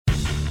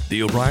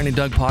The O'Brien and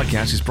Doug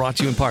podcast is brought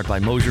to you in part by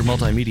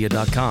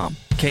MosierMultimedia.com,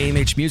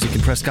 KMH Music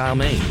in Presque Isle,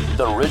 Maine,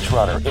 The Ridge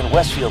Runner in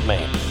Westfield,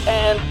 Maine,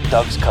 and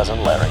Doug's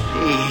cousin Larry.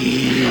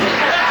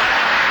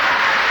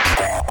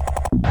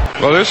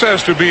 Well, this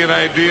has to be an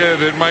idea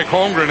that Mike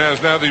Holmgren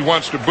has now that he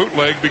wants to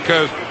bootleg,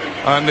 because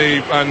on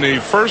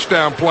the first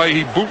down play,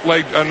 he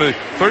bootlegged. On the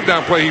third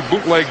down play, he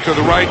bootlegged to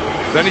the right.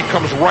 Then he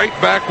comes right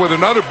back with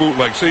another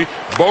bootleg. See,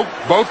 both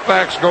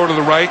backs go to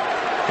the right.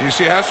 And you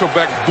see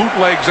Hasselbeck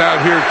bootlegs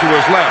out here to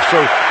his left.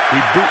 So he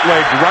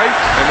bootlegged right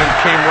and then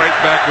came right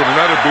back with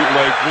another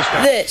bootleg this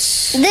time.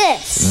 This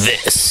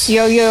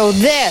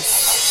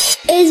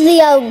is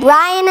the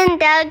O'Brien and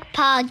Doug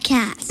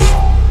podcast.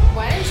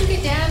 Why don't you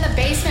get down in the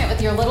basement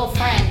with your little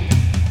friend?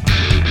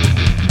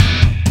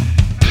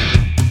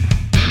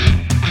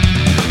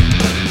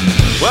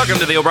 Welcome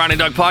to the O'Brien and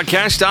Doug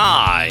podcast.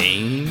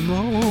 I'm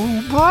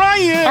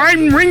O'Brien.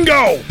 I'm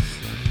Ringo.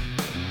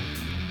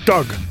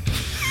 Doug.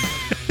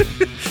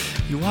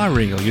 You are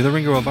Ringo. You're the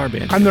Ringo of our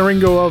band. I'm the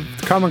Ringo of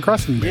the Common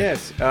Crossing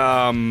Band.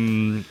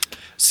 Yes.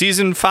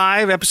 Season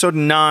 5, episode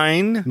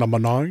 9. Number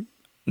 9.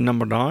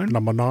 Number 9?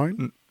 Number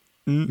 9.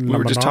 We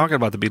were just talking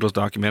about the Beatles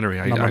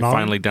documentary. I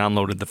finally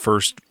downloaded the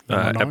first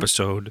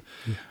episode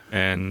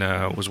and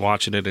was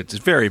watching it. It's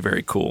very,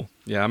 very cool.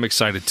 Yeah, I'm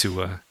excited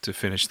to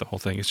finish the whole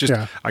thing. It's just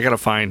I got to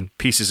find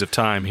pieces of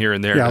time here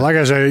and there. Yeah, like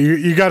I said,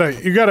 you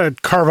gotta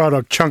carve out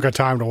a chunk of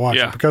time to watch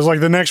it, because like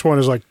the next one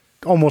is like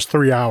almost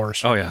 3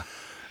 hours. Oh yeah.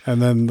 And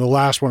then the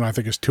last one I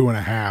think is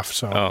 2.5.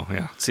 So. Oh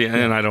yeah. See,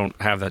 and I don't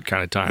have that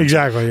kind of time.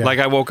 Exactly. Yeah. Like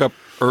I woke up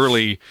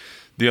early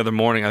the other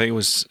morning. I think it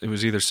was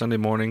either Sunday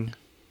morning,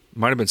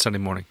 might have been Sunday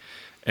morning,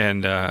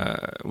 and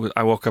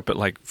I woke up at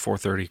like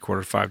 4:30,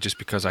 4:45, just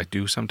because I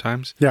do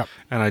sometimes. Yeah.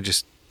 And I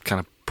just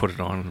kind of put it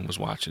on and was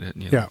watching it.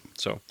 You know? Yeah.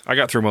 So I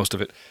got through most of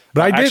it.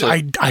 But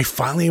I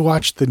finally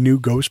watched the new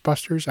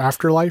Ghostbusters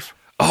Afterlife.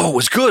 Oh, it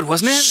was good,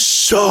 wasn't it?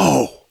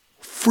 So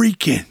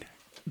freaking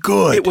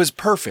good. It was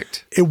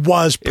perfect. It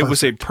was perfect. It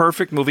was a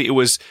perfect movie. It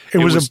was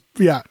just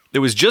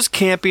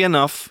campy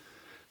enough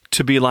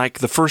to be like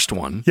the first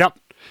one. Yep.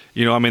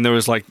 You know, I mean, there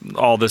was like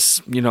all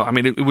this, you know, I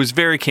mean, it was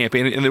very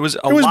campy, and there was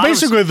it was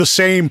basically the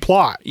same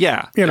plot.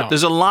 Yeah. You know,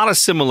 there's a lot of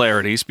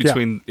similarities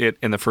between it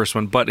and the first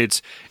one, but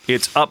it's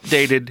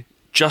updated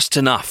just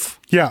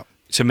enough. Yeah.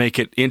 To make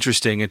it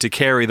interesting and to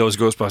carry those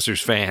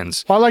Ghostbusters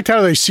fans. Well, I liked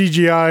how they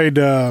CGI'd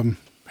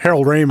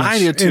Harold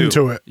Ramis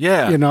into it.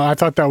 Yeah. You know, I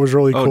thought that was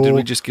really cool. Oh, did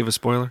we just give a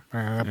spoiler?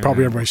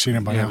 Probably everybody's seen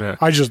it by now.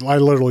 I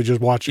literally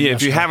just watched it. Yeah,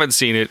 if you haven't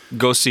seen it,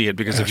 go see it,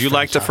 because if you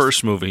like the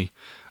first movie,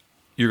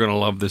 you're going to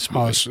love this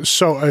movie.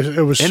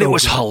 It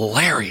was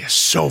hilarious.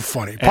 So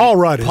funny. Paul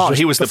Rudd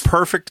he was the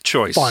perfect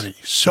choice. Funny.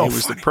 He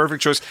was the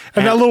perfect choice.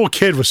 And that little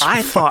kid was so funny.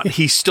 I thought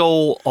he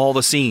stole all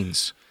the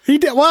scenes. He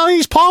did. Well,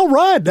 he's Paul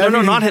Rudd.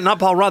 Not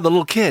Paul Rudd, the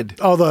little kid.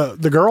 Oh,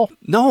 the girl?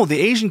 No, the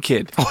Asian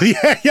kid. Oh,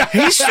 yeah.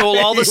 He stole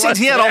all the scenes.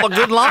 He had all the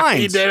good lines.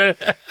 He did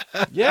it.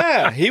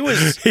 Yeah, he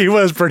was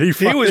pretty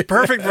funny. He was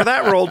perfect for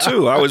that role,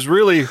 too. I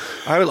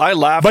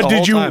laughed the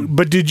whole time.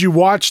 But did you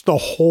watch the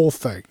whole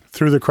thing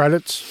through the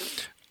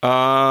credits? Maybe.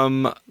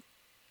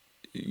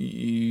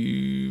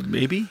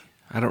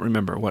 I don't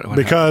remember what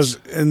because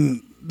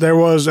there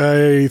was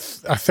a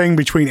thing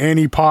between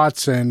Annie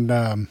Potts and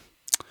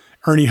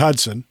Ernie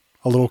Hudson.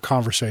 A little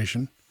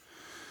conversation.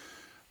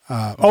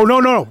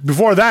 No.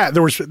 Before that,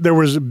 there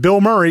was Bill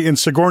Murray and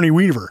Sigourney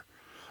Weaver.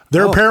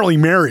 They're apparently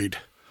married.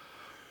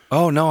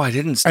 Oh no, I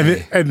didn't.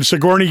 And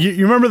Sigourney,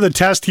 you remember the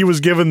test he was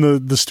giving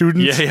the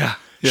students? Yeah.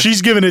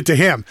 She's giving it to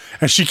him,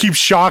 and she keeps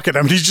shocking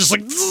him. He's just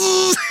like,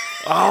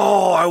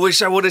 oh, I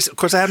wish I would have. Of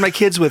course, I had my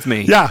kids with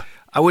me. Yeah,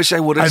 I wish I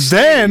would have. And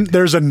then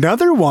there's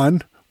another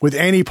one with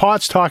Annie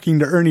Potts talking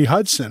to Ernie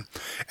Hudson,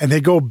 and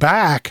they go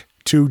back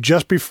to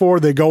just before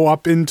they go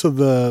up into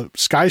the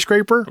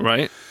skyscraper,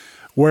 right?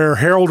 Where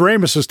Harold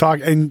Ramis is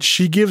talking, and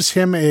she gives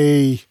him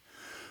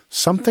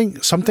something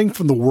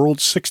from the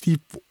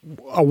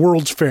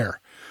World's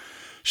Fair.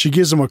 She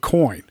gives him a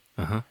coin,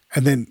 and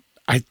then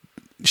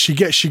she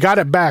got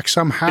it back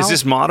somehow. Is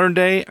this modern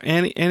day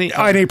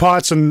Annie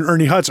Potts and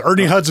Ernie Hudson?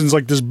 Ernie Hudson's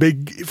like this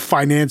big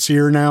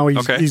financier now.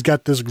 He's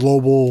got this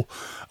global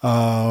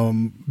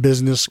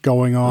business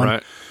going on,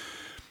 right?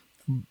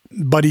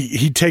 But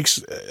he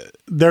takes.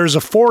 There's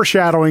a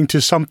foreshadowing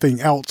to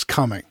something else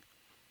coming.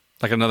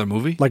 Like another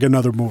movie?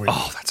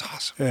 Oh, that's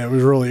awesome. Yeah, it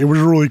was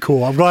really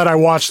cool. I'm glad I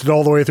watched it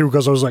all the way through,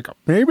 because I was like,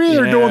 maybe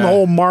they're doing the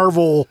whole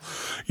Marvel,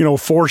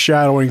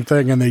 foreshadowing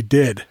thing, and they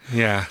did.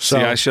 Yeah. So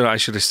see, I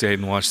should have stayed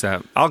and watched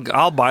that.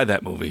 I'll buy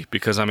that movie,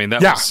 because I mean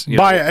that was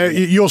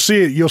you'll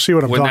see it. You'll see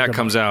what I'm talking about. When that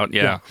comes out.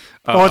 Yeah.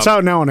 It's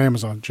out now on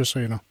Amazon, just so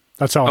you know.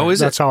 That's how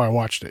how I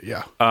watched it.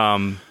 Yeah.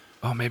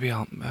 Maybe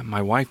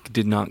my wife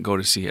did not go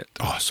to see it.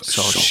 Oh,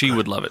 so she good.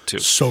 would love it too.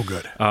 So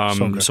good.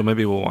 So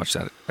maybe we'll watch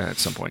that at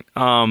some point.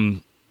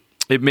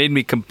 It made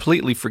me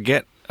completely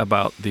forget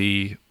about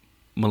the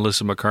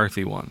Melissa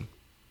McCarthy one.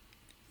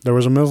 There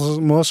was a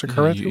Melissa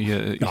McCarthy?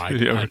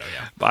 Yeah.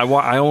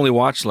 I only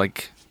watched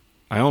like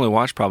I only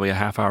watched probably a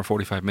half hour,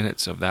 45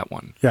 minutes of that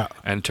one. Yeah.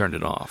 And turned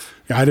it off.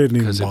 Yeah, I didn't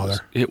even bother.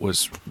 It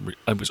was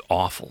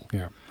awful.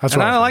 Yeah. That's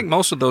and I like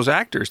most of those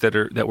actors that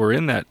were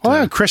in that. Oh,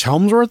 yeah, Chris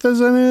Helmsworth is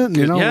in it.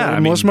 You know, yeah,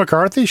 Melissa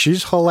McCarthy,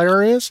 she's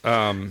hilarious. So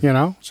I don't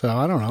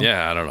know.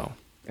 Yeah, I don't know.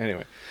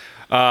 Anyway,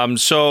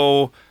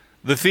 so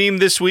the theme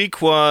this week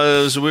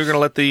was we're going to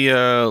let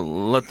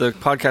the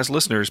podcast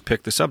listeners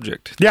pick the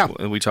subject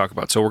that we talk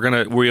about. So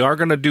we are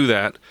gonna do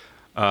that.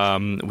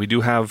 We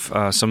do have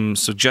some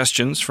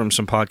suggestions from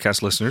some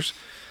podcast listeners.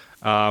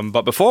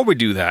 But before we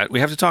do that, we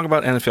have to talk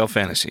about NFL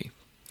fantasy.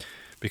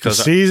 Because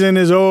the season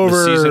is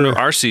over.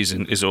 Our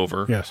season is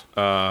over. Yes.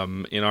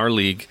 In our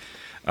league.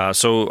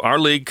 So our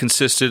league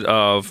consisted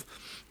of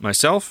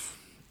myself,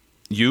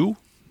 you,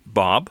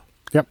 Bob.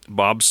 Yep.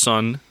 Bob's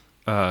son,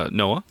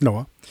 Noah.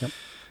 Yep.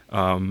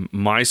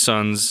 My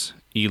sons,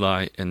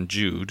 Eli and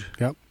Jude.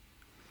 Yep.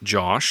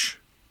 Josh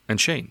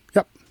and Shane.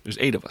 Yep. There's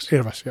 8 of us.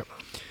 8 of us, yep.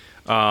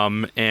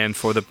 And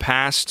for the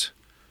past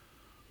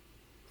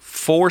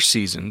 4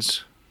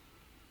 seasons,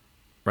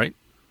 right?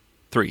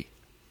 3.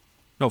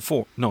 No,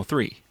 4. No,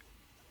 3.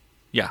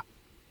 Yeah.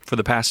 For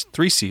the past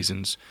 3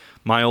 seasons,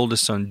 my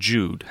oldest son,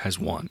 Jude, has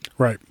won.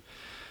 Right.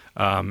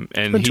 And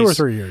it's been 2 or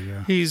 3 years,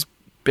 yeah. He's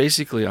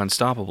basically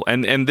unstoppable.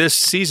 And this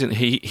season,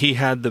 he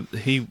had the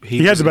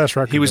best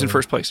record. He was in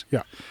first place.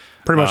 Yeah.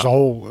 Pretty much the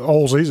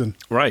whole season.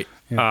 Right.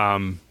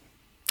 Yeah.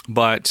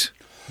 But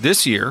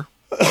this year,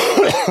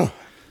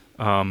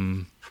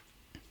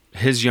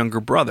 his younger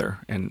brother,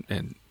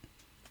 and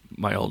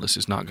my oldest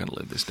is not going to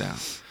live this down.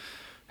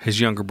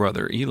 His younger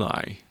brother,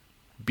 Eli,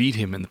 beat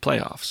him in the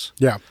playoffs.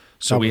 Yeah.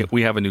 So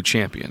we have a new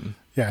champion.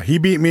 Yeah, he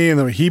beat me in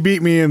the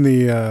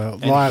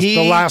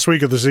last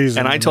week of the season.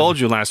 And I told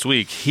you last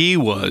week he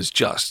was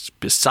just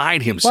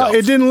beside himself. Well,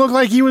 it didn't look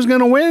like he was going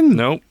to win.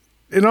 Nope.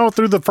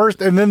 Through the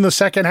first and then the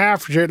second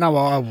half, and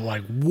I'm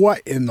like, what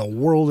in the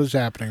world is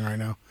happening right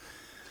now?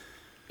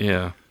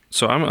 Yeah.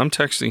 So I'm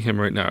texting him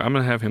right now. I'm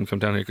going to have him come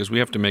down here because we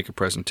have to make a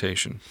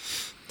presentation.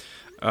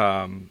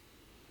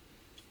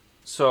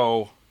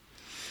 So,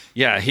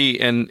 yeah,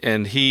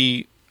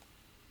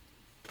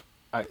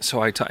 I'll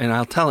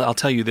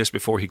tell you this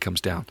before he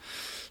comes down.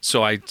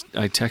 So I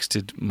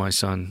texted my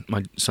son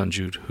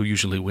Jude, who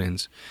usually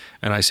wins,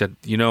 and I said,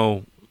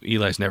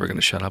 Eli's never going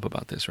to shut up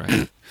about this, right?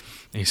 And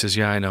he says,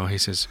 yeah, I know. He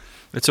says,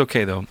 it's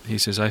okay though. He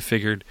says, I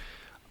figured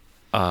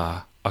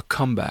a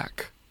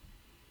comeback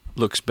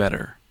looks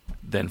better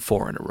than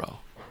 4 in a row.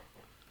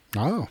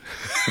 Oh,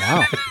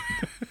 wow!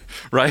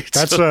 Right?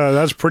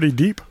 That's pretty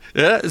deep.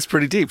 Yeah, it's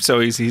pretty deep. So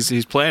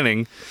he's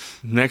planning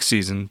next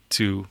season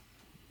to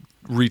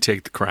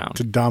retake the crown,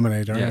 to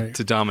dominate. All right,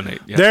 to dominate.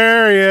 Yeah.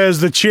 There he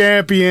is, the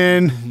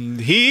champion.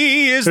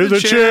 He is the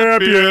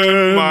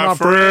champion, my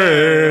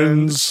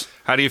friends.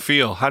 How do you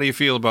feel? How do you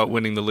feel about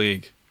winning the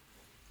league?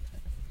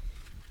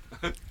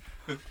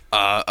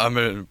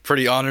 I'm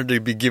pretty honored to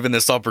be given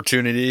this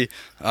opportunity.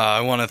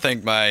 I want to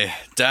thank my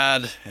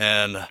dad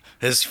and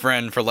his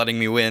friend for letting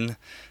me win.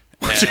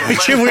 We did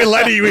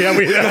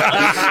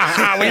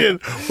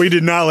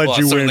not let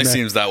you win. It certainly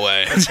seems that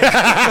way.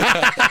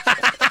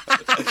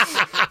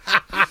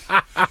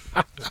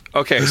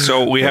 Okay,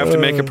 so we have to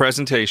make a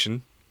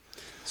presentation.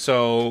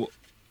 So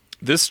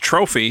this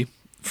trophy,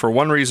 for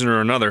one reason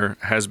or another,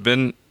 has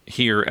been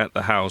here at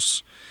the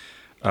house.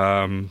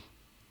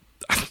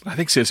 I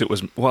think since it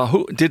was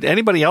who did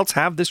anybody else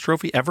have this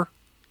trophy ever?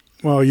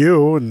 Well,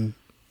 you and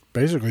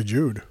basically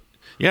Jude.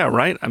 Yeah,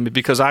 right. I mean,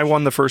 because I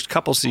won the first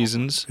couple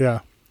seasons.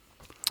 Yeah.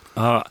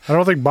 I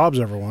don't think Bob's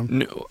ever won.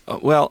 No,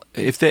 well,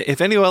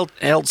 if anyone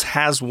else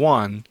has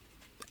won,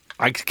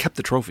 I kept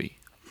the trophy.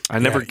 I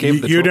never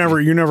gave the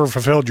trophy. You never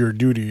fulfilled your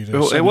duty.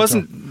 It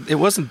wasn't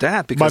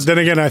that. Because, but then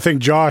again, I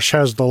think Josh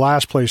has the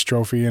last place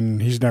trophy,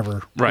 and he's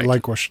never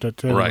relinquished it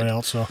to anybody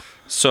else.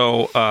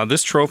 So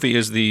this trophy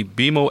is the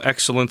BMO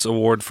Excellence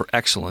Award for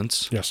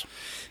Excellence. Yes.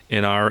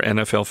 In our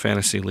NFL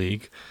Fantasy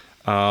League,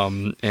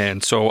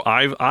 and so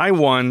I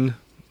won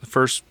the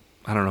first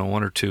 1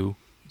 or 2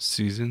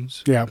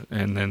 seasons. Yeah.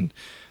 And then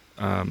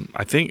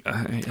I think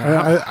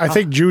I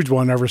think Jude's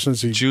won ever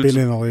since he's been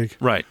in the league.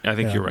 Right. I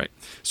think you're right.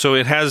 So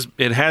it has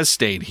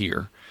stayed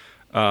here.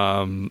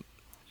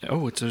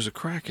 There's a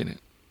crack in it.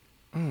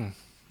 Oh,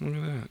 look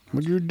at that.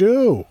 What'd you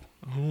do?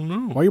 I don't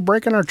know. Why are you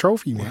breaking our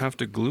trophy, man? We'll have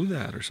to glue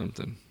that or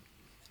something.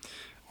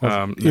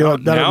 Now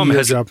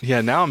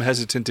I'm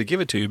hesitant to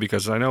give it to you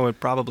because I know it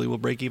probably will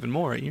break even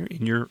more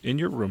in your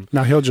room.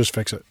 Now he'll just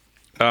fix it.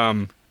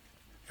 He'll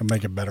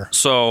make it better.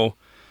 So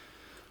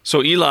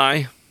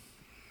Eli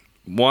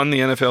won the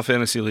NFL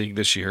Fantasy League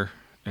this year,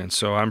 and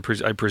so I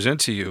present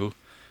to you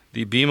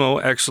the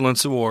BMO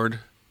Excellence Award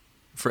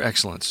for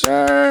Excellence.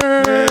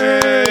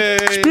 Yay!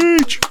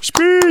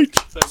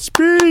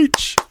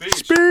 Speech!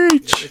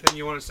 Anything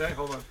you want to say?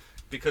 Hold on.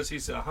 Because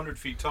he's 100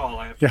 feet tall,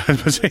 I have to... Yeah,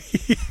 okay.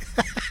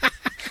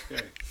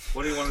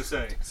 What do you want to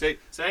say?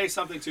 Say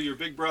something to your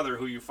big brother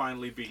who you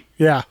finally beat.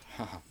 Yeah.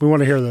 We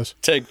want to hear this.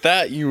 Take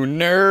that, you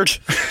nerd.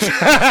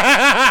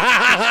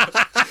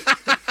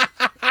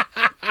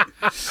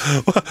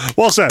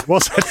 Well said.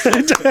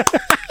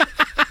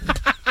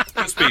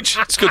 Good speech.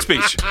 speech. It's good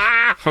speech.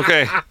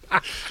 Okay.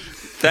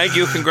 Thank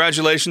you.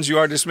 Congratulations. You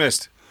are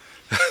dismissed.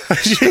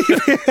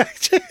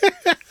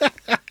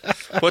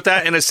 Put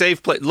that in a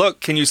safe place.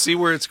 Look, can you see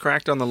where it's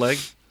cracked on the leg?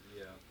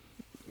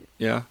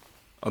 Yeah.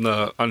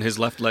 On his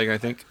left leg, I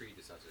think.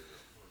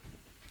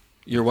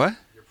 Your what?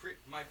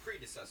 My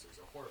predecessors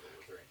are horrible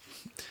with their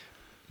injuries.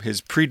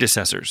 His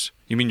predecessors.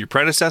 You mean your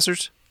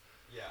predecessors?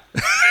 Yeah.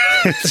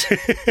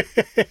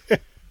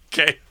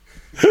 Okay.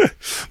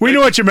 We knew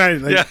what you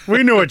meant. Yeah.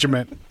 We knew what you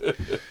meant.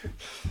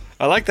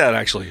 I like that,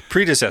 actually.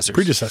 Predecessors.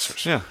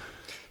 Predecessors. Yeah.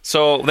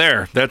 So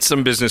that's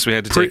some business we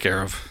had to take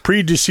care of.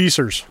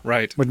 Predecessors.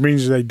 Right. Which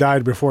means they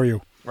died before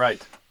you.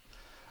 Right.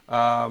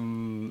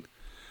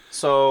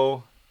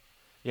 So,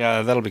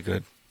 yeah, that'll be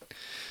good.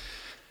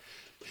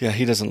 Yeah,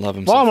 he doesn't love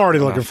himself. Well, I'm already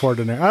looking forward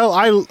to it.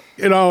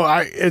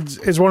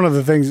 It's one of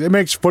the things. It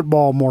makes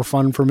football more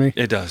fun for me.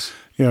 It does.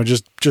 We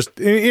just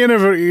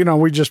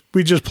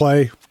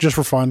play just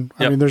for fun.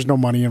 Yep. I mean, there's no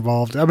money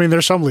involved. I mean,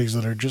 there's some leagues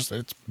that are just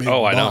it's big.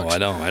 Oh, I bucks.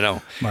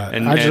 know. But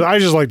And I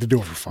just like to do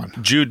it for fun.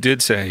 Jude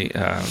did say,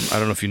 I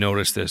don't know if you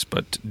noticed this,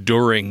 but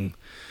during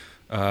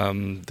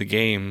the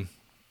games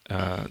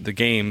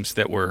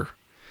that were,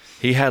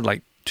 he had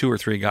like 2 or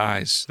 3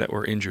 guys that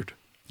were injured.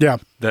 Yeah.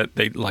 That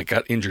they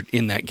got injured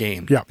in that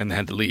game. Yeah. And they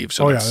had to leave.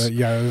 So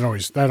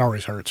that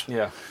always hurts.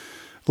 Yeah.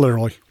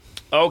 Literally.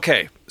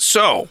 Okay,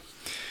 so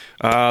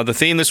the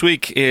theme this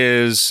week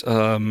is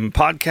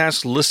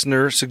podcast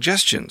listener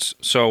suggestions.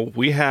 So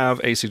we have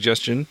a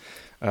suggestion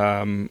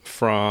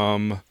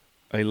from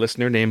a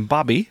listener named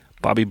Bobby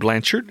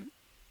Blanchard.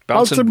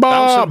 Bouncing Bob.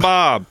 Bouncing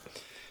Bob.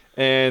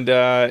 And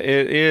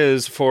it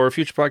is for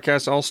future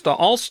podcast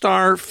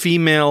all-star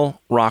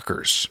female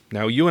rockers.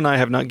 Now, you and I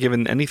have not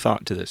given any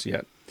thought to this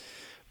yet.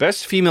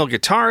 Best female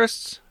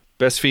guitarists,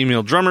 best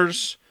female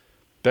drummers,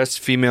 best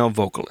female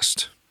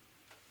vocalist.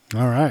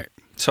 All right.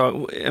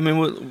 So, I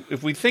mean,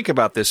 if we think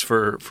about this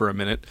for a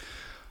minute,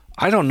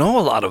 I don't know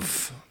a lot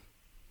of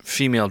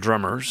female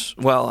drummers.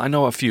 Well, I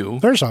know a few.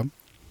 There's some.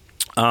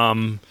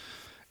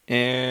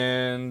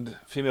 And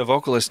female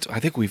vocalist,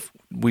 I think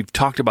we've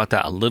talked about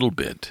that a little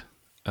bit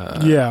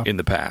in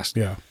the past.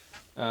 Yeah.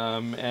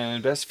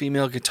 And best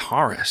female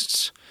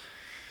guitarists.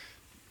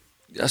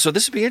 So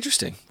this would be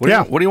interesting. What do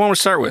you want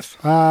to start with?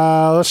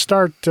 Let's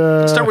start.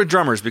 Start with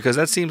drummers, because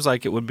that seems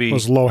like it would be.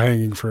 Was low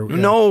hanging fruit. Yeah.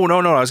 No.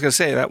 I was going to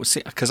say that was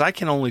because I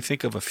can only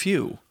think of a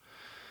few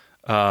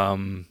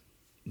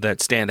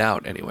that stand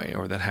out anyway,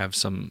 or that have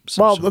some.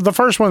 Well, the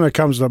first one that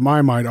comes to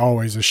my mind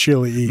always is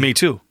Sheila E. Me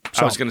too.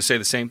 So, I was going to say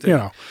the same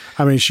thing.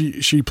 I mean,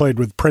 she played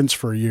with Prince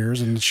for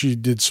years, and she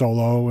did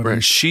solo. And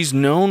right. She's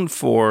known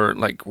for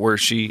where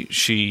she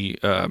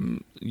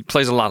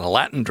plays a lot of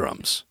Latin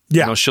drums.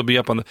 Yeah, she'll be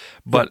up on the.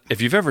 But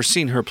if you've ever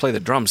seen her play the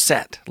drum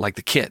set, like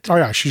the kit, oh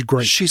yeah, she's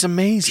great. She's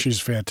amazing. She's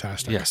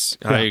fantastic. Yes,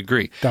 I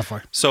agree.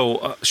 Definitely.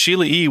 So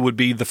Sheila E. would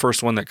be the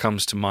first one that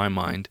comes to my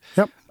mind.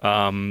 Yep.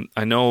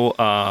 I know.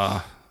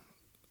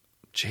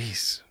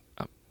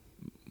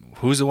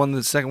 Who's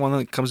the second one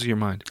that comes to your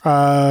mind?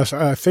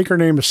 I think her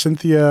name is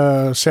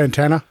Cynthia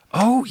Santana.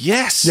 Oh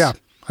yes. Yeah.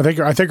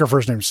 I think her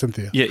first name is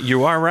Cynthia. Yeah,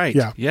 you are right.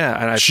 Yeah.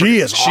 And she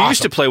is awesome. She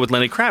used to play with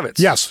Lenny Kravitz.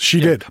 Yes, she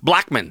did.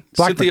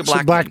 Cynthia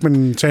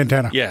Blackman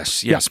Santana.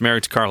 Yes,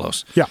 married to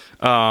Carlos. Yeah.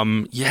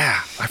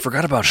 I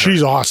forgot about her.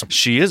 She's awesome.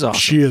 She is awesome.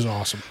 She is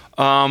awesome.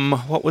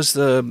 What was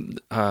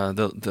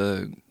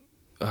the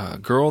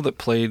girl that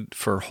played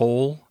for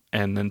Hole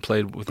and then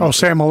played with?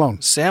 Sam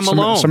Malone.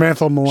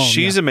 Samantha Malone.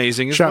 She's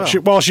amazing as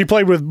well. She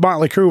played with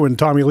Motley Crue and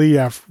Tommy Lee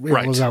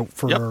was out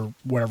for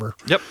whatever.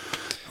 Yep.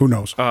 Who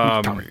knows?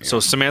 So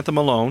Samantha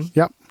Malone.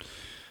 Yep.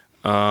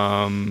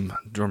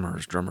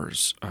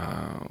 Drummers.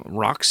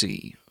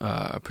 Roxy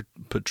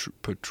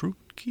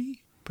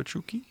Petrucci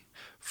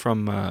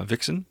from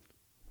Vixen.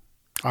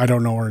 I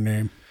don't know her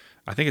name.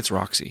 I think it's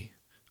Roxy.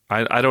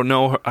 I don't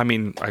know her. I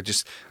mean,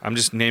 I'm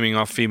just naming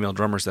off female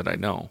drummers that I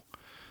know.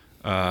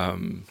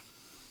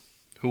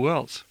 Who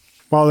else?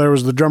 Well, there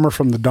was the drummer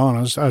from the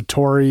Donnas,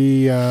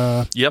 Tori.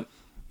 Yep.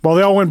 Well,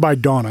 they all went by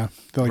Donna,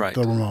 the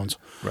Ramones.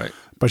 Right.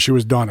 But she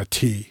was Donna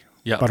T.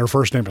 Yeah. But her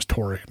first name is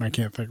Tori, and I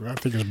can't think. I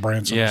think it's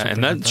Branson. Yeah,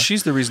 and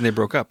she's the reason they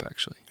broke up.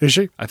 Actually, is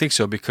she? I think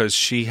so, because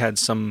she had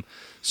some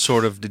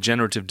sort of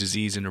degenerative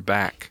disease in her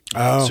back,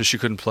 so she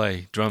couldn't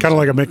play drums. Kind of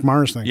like a Mick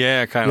Mars thing.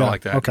 Yeah, kind of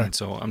like that. Okay. And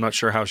so I'm not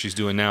sure how she's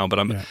doing now, but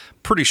I'm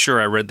pretty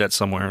sure I read that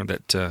somewhere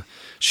that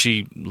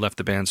she left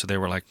the band, so they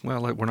were like,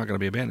 "Well, we're not going to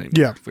be a band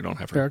anymore if we don't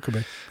have her." Yeah, it could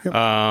be. Yep.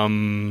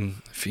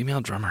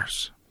 Female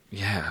drummers.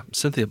 Yeah,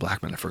 Cynthia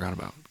Blackman. I forgot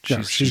about.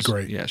 She's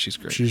great. Yeah, she's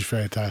great. She's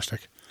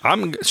fantastic.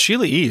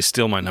 Sheila E. is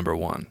still my number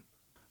one.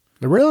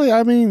 Really?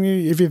 I mean,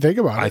 if you think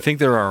about it. I think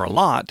there are a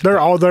lot. There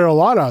are a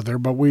lot out there,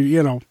 but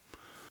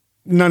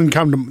none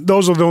come to,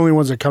 those are the only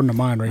ones that come to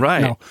mind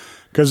right now.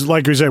 Because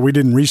like we said, we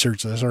didn't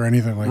research this or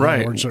anything like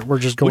that. We're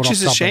just going Which off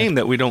is a shame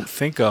that we don't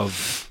think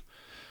of,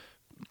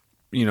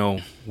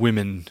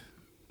 women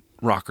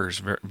rockers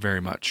very,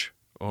 very much.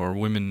 Or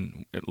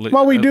women.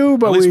 Well, we do,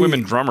 but at least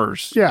women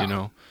drummers,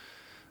 Yeah.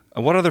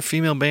 What other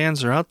female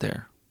bands are out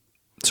there?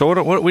 So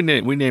what we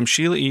named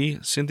Sheila E.,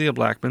 Cynthia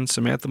Blackman,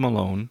 Samantha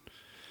Malone,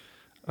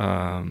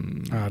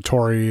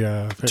 Tori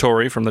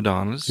from the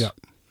Donnas. Yeah.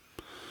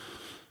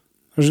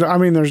 There's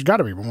got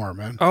to be more,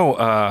 man.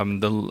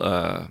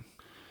 Oh,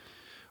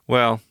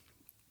 well,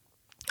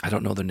 I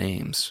don't know the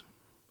names,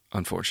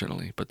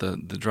 unfortunately, but the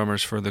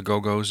drummers for the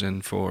Go-Go's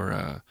and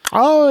for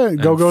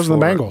Go-Go's and the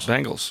Bangles.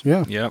 Bangles.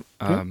 Yeah. Yep.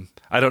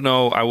 I don't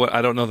know.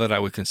 I don't know that I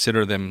would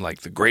consider them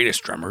like the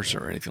greatest drummers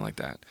or anything like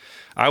that.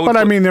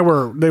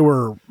 They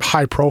were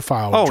high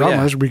profile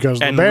drummers because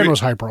the band was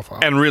high profile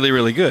and really,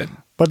 really good.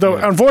 But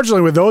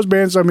unfortunately, with those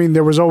bands,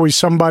 there was always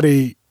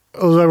somebody.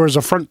 There was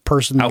a front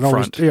person out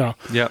front.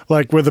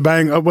 Like with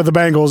the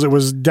Bangles, it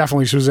was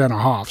definitely Susanna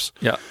Hoffs.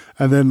 Yeah.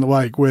 And then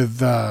like with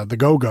the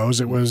Go-Go's,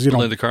 it was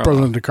Belinda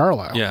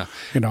Carlisle. Yeah.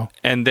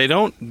 And they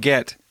don't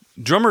get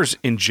drummers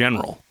in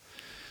general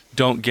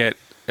don't get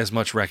as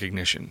much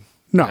recognition.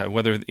 No.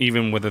 Whether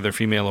they're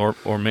female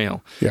or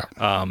male. Yeah.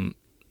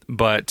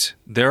 But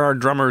there are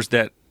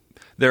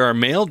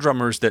male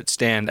drummers that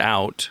stand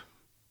out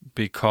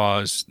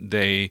because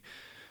they,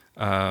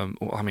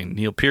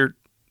 Neil Peart,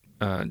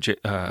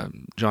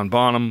 John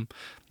Bonham,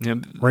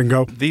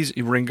 Ringo. These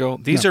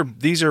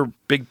are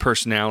big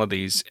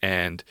personalities,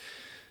 and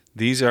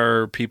these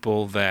are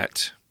people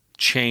that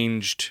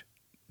changed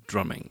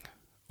drumming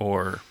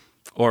or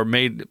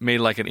made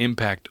like an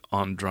impact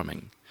on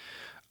drumming.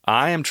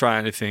 I am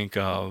trying to think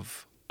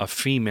of a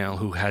female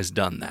who has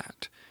done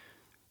that,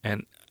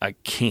 and I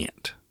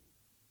can't.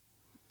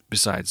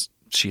 Besides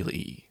Sheila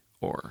E.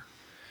 or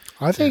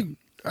I think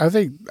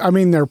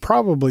there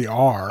probably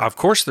are. Of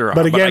course there are,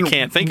 but again, I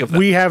can't think of them.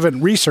 We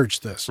haven't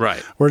researched this.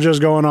 Right. We're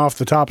just going off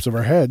the tops of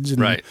our heads. And,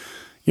 right.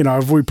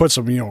 If we put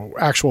some,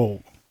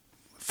 actual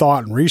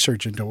thought and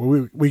research into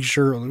it, we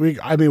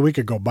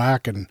could go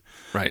back and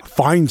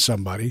find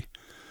somebody,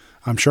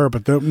 I'm sure,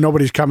 but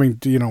nobody's coming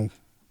to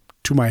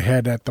my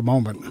head at the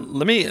moment.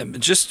 Let me,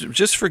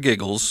 just for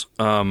giggles,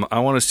 I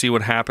want to see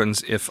what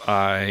happens if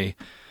I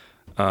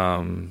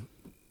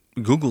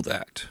Google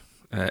that.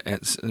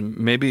 And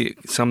maybe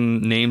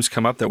some names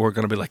come up that we're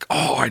going to be like,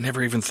 oh, I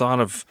never even thought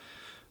of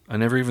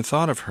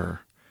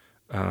her.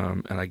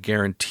 And I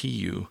guarantee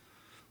you,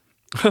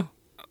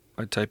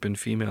 I type in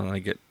female and I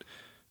get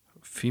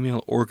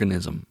female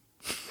organism.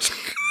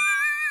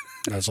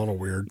 That's a little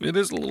weird. It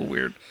is a little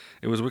weird.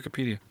 It was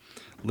Wikipedia.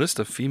 List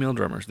of female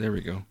drummers. There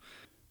we go.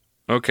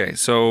 Okay,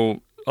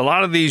 so a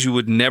lot of these you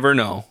would never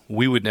know.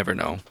 We would never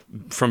know.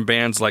 From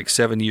bands like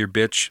 7 Year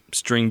Bitch,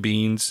 String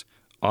Beans,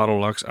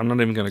 Autolux. I'm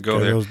not even going to go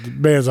there. Those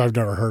bands I've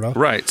never heard of.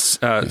 Right.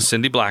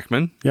 Cindy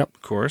Blackman. Yep.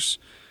 Of course.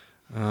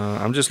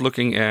 I'm just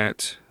looking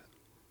at,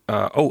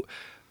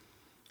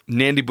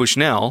 Nandi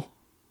Bushnell,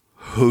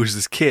 who's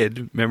this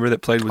kid, remember,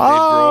 that played with Dave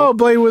Grohl? Oh,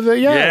 played with it,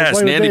 yeah.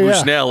 Yes, Nandi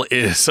Bushnell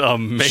is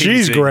amazing.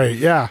 She's great,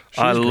 yeah.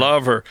 I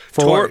love her.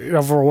 For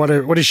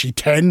what is she,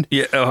 10?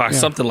 Yeah,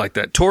 something like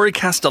that. Tori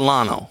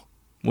Castellano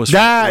was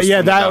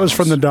that was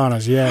from the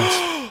Donnas,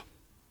 yes.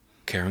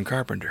 Karen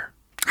Carpenter.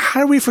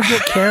 How do we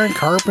forget Karen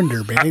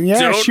Carpenter, man?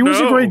 Yeah, she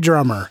was a great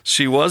drummer.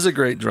 She was a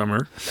great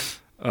drummer.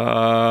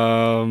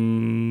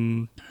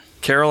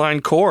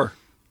 Caroline Core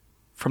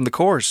from the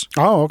Cores.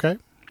 Oh, okay.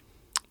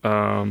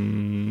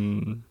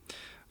 I'm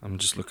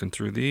just looking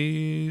through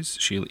these.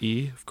 Sheila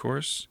E., of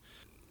course.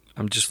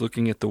 I'm just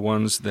looking at the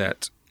ones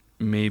that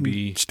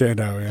maybe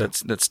stand out. Yeah.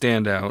 That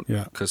stand out.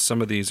 Yeah. Because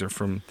some of these are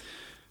from,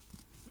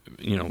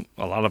 a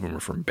lot of them are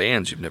from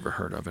bands you've never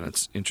heard of, and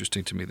it's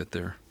interesting to me that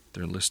they're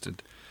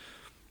listed.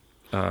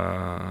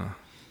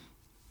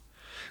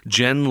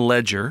 Jen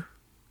Ledger,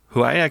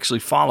 who I actually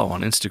follow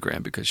on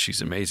Instagram because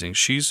she's amazing.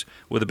 She's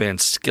with the band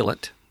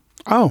Skillet.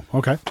 Oh,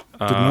 okay.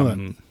 Didn't know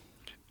that.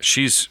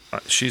 She's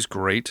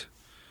great.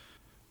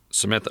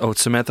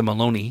 Samantha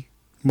Maloney.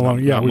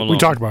 Maloney, yeah, we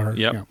talked about her.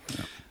 Yep.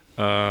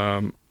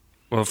 Yeah.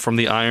 Well, from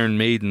the Iron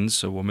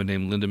Maidens, a woman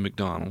named Linda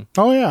McDonald.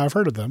 Oh yeah, I've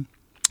heard of them.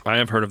 I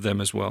have heard of them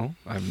as well.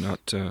 I'm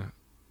not.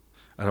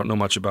 I don't know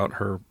much about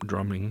her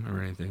drumming or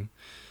anything.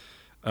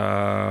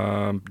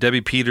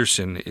 Debbie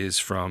Peterson is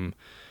from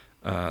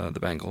the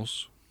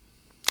Bangles.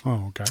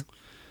 Oh, okay.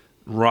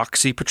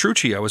 Roxy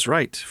Petrucci, I was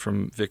right,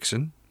 from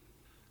Vixen.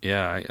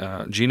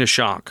 Yeah, Gina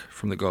Shock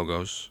from the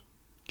Go-Go's.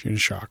 Gina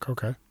Shock,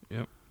 okay.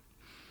 Yep.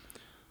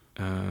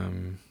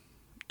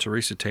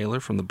 Teresa Taylor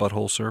from the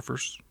Butthole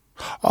Surfers.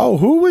 Oh,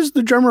 who was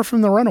the drummer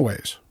from the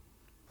Runaways?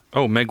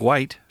 Oh, Meg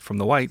White from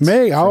the Whites.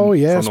 Yes.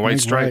 From the White Meg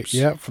Stripes.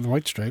 White. Yeah, from the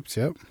White Stripes,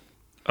 yep.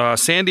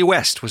 Sandy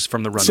West was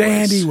from the Runaways.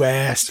 Sandy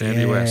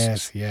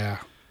West, yeah.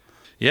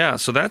 Yeah,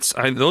 so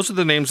those are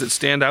the names that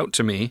stand out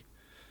to me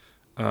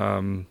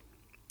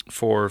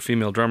for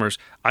female drummers.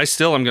 I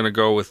still am going to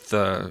go with,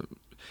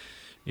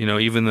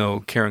 even though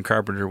Karen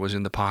Carpenter was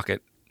in the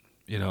pocket,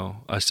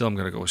 I still am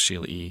going to go with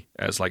Sheila E.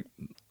 as, like,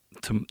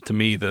 to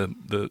me, the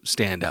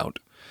standout.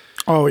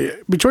 Oh, yeah.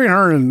 Between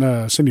her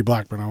and Cindy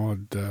Blackman, I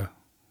would...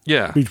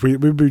 Yeah.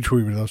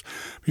 Between those.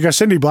 Because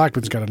Cindy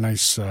Blackman's got a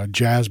nice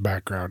jazz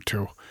background,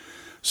 too.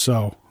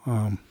 So...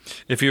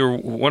 if you're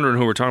wondering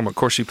who we're talking about, of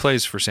course, she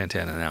plays for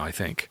Santana now, I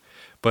think.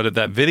 But at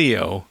that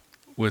video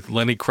with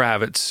Lenny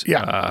Kravitz,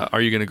 Are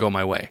You Gonna Go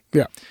My Way?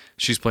 Yeah.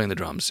 She's playing the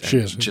drums. She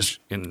is. Just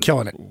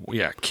killing it.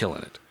 Yeah,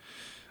 killing it.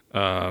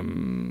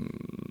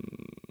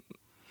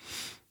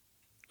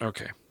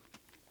 Okay.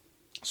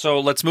 So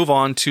let's move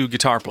on to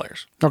guitar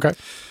players. Okay.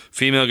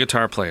 Female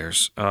guitar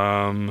players. There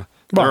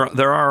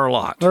are a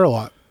lot. There are a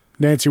lot.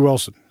 Nancy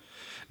Wilson.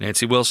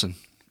 Nancy Wilson.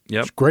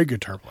 Yep. Great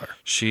guitar player.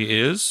 She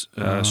is.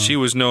 She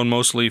was known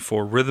mostly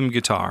for rhythm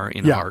guitar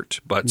in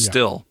art, but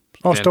still.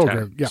 Oh, still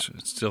good. Yeah.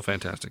 Still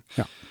fantastic.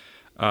 Yeah.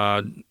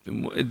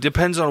 It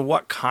depends on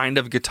what kind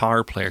of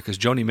guitar player, because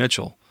Joni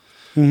Mitchell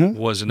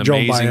was an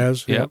Joan amazing,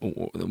 Baez,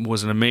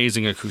 was an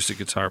amazing acoustic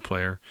guitar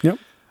player. Yep.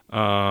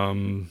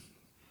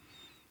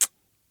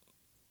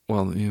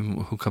 Well,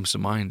 who comes to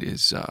mind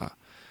is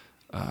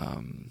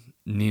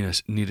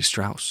Nita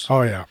Strauss.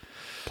 Oh yeah,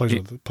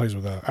 plays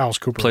with Alice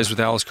Cooper. Plays with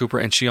Alice Cooper,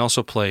 and she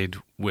also played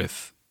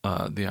with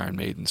the Iron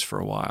Maidens for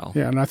a while.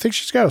 Yeah, and I think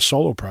she's got a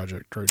solo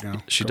project right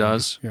now. She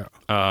does. Yeah.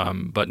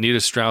 But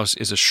Nita Strauss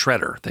is a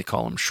shredder. They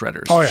call them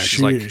shredders. Oh yeah,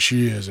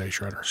 she is a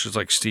shredder. She's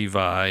like Steve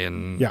Vai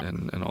and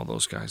all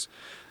those guys.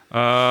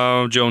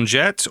 Joan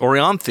Jett,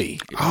 Orianthi.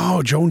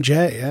 Oh, Joan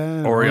Jett,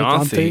 yeah.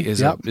 Orianthi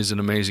is an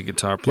amazing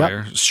guitar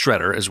player,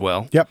 shredder as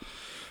well. Yep.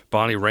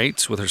 Bonnie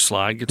Raitt with her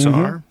slide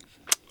guitar.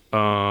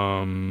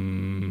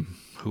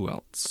 Who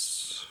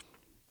else?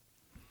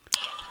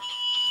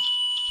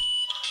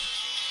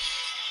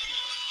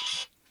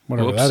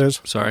 Whatever that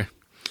is. Sorry.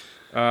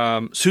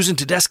 Susan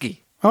Tedeschi.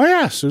 Oh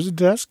yeah, Susan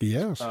Tedeschi.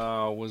 Yes.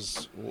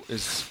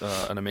 Is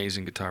an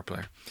amazing guitar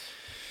player.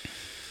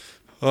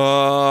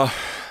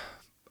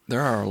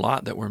 There are a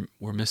lot that we're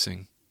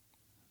missing.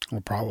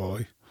 Well,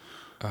 probably.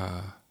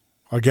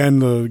 Again,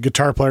 the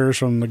guitar players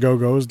from the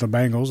Go-Go's, the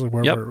Bangles,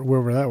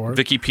 wherever that was.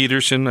 Vicki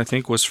Peterson, I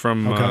think, was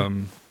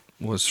from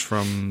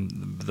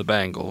the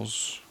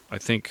Bangles. I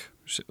think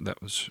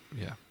that was,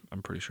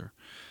 I'm pretty sure.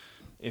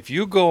 If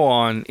you go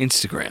on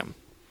Instagram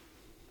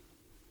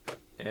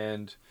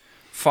and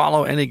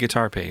follow any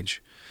guitar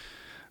page,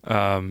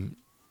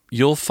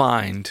 you'll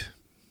find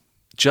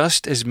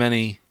just as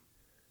many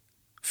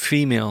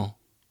female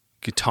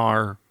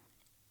guitar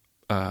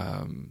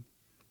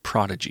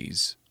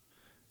prodigies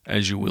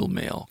as you will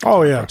male.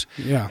 Oh yeah,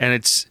 yeah. And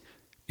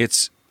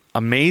it's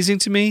amazing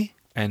to me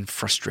and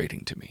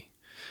frustrating to me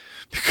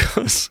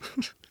because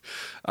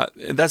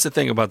that's the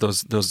thing about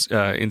those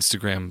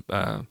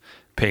Instagram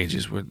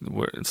pages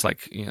where it's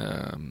like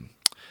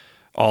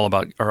all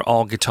about or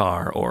all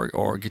guitar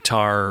or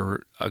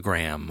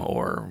guitar-agram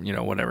or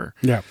whatever.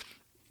 Yeah,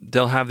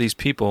 they'll have these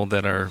people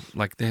that are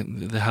like they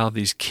have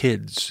these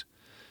kids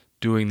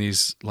doing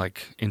these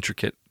like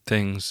intricate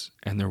things,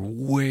 and they're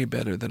way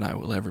better than I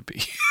will ever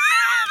be.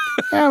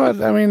 Yeah,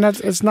 but I mean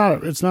it's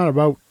not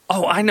about.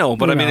 Oh, I know,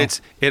 but I mean it's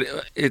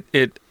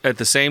at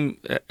the same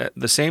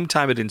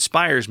time it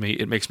inspires me.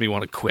 It makes me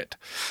want to quit.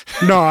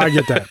 No, I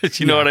get that.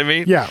 You know what I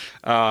mean? Yeah.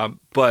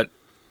 But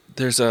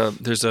there's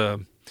a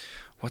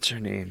what's her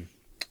name?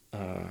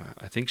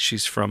 I think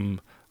she's from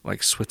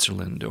like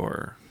Switzerland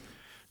or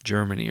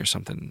Germany or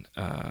something.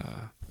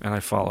 And I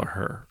follow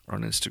her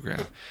on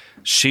Instagram.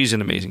 She's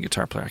an amazing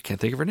guitar player. I can't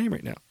think of her name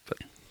right now, but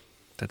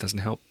that doesn't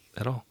help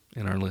at all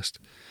in our list.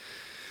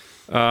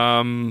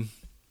 Who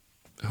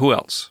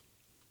else?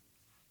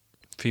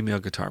 Female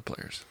guitar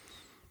players.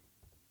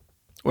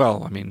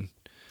 Well, I mean...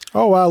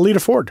 Oh, Lita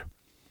Ford.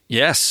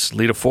 Yes,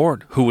 Lita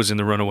Ford, who was in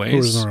the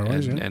Runaways,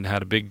 and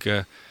had a big...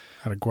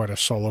 had quite a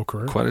solo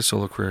career. Quite a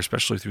solo career,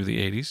 especially through the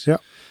 80s. Yeah.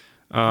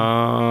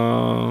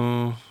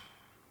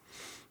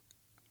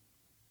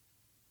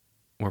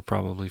 We're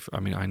probably... I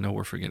mean, I know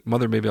we're forgetting...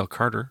 Mother Maybelle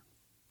Carter.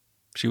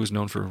 She was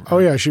known for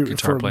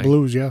guitar playing.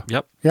 Blues, yeah.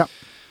 Yep. Yep.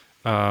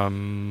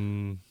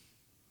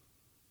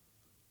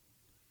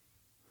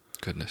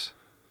 Goodness.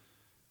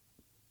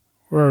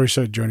 We already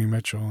said Joni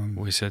Mitchell.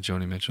 We said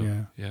Joni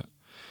Mitchell. Yeah.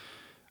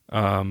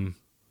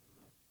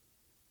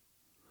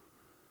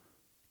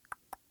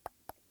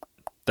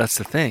 That's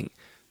the thing.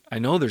 I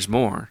know there's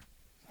more.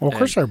 Well, of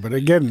course there are, but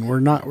again, we're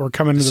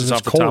coming into this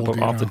off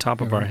the top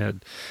of our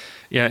head.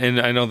 Yeah,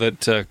 and I know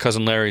that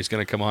Cousin Larry is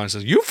going to come on and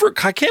says,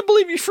 I can't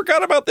believe you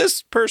forgot about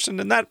this person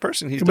and that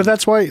person. But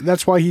that's why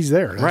he's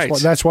there.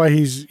 That's why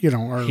he's,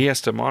 he has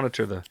to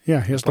monitor the he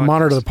has to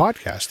monitor the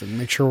podcast and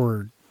make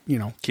sure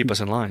we're, keep us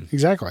in line.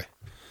 Exactly.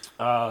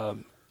 Well,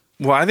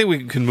 I think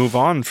we can move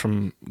on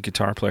from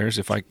guitar players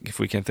if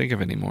we can't think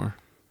of any more.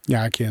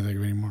 Yeah, I can't think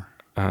of any more.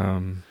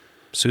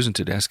 Susan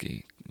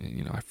Tedeschi,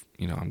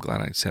 I'm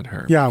glad I said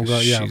her. Yeah, I'm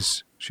glad. Yeah,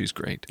 she's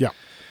great. Yeah.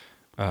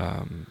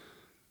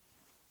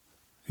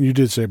 You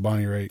did say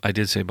Bonnie Raitt. I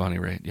did say Bonnie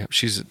Raitt. Yeah,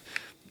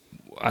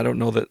 I don't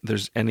know that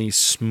there's any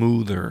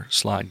smoother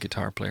slide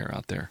guitar player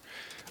out there,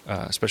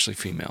 especially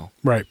female,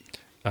 right?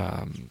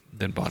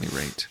 Than Bonnie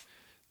Raitt.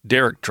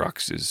 Derek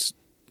Trucks is,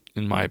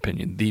 in my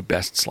opinion, the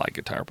best slide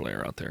guitar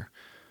player out there,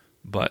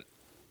 but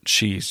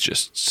she's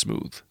just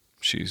smooth.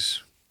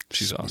 She's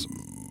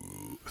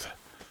awesome.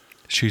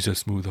 She's a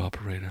smooth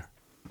operator.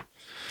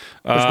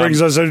 Which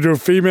brings us into a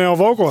female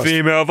vocalist.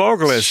 Female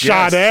vocalist.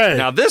 Sade. Yes.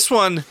 Now this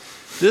one,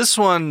 this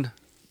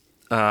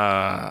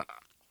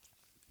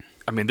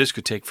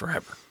could take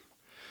forever,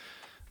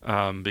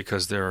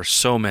 because there are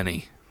so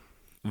many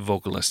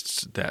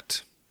vocalists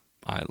that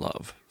I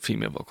love.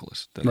 Female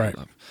vocalist that Right. I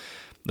love.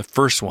 The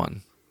first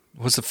one.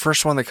 What's the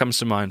first one that comes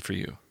to mind for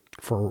you?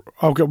 But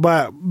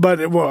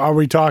are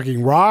we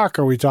talking rock?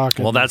 Are we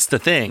talking? Well, that's the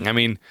thing. I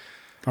mean,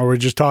 are we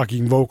just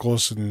talking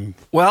vocalists and?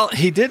 well,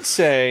 he did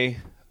say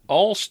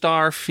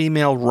all-star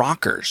female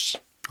rockers.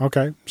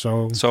 Okay,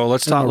 so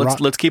let's talk.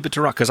 Let's keep it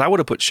to rock because I would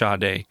have put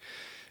Sade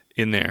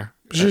in there.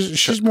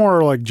 She's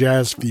more like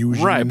jazz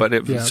fusion, right? But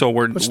but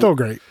still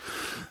great.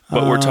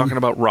 But we're talking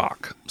about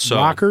rock. So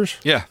rockers.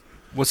 Yeah.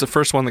 What's the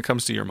first one that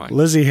comes to your mind?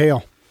 Lizzie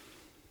Hale.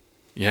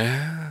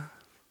 Yeah.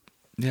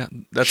 Yeah.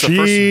 That's the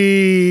first.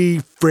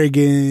 She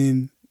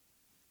friggin'.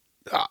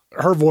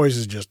 Her voice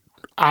is just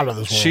out of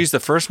this world. She's the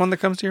first one that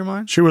comes to your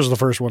mind. She was the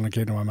first one that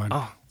came to my mind.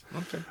 Oh,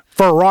 okay.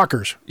 For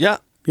rockers. Yeah.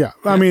 Yeah.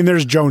 I mean,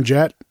 there's Joan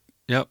Jett.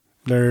 Yep.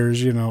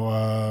 There's,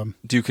 Do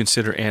you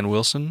consider Ann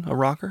Wilson a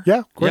rocker? Yeah,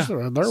 of course they're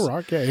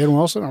rock. Yeah, Ann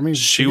Wilson. I mean,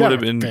 she would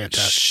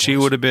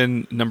have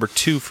been number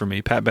 2 for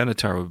me. Pat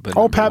Benatar would have been.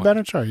 Oh, Pat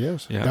Benatar,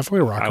 yes, yeah.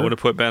 definitely a rocker. I would have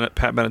put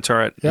Pat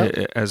Benatar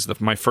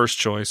as my first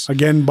choice.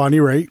 Again, Bonnie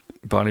Raitt.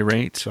 Bonnie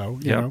Raitt. So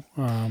you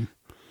know,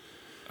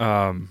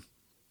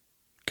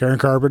 Karen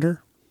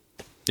Carpenter.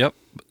 Yep.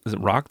 Is it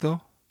rock though?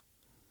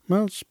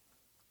 Well, it's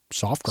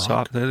soft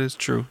rock. That is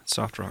true.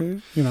 Soft rock.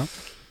 You know.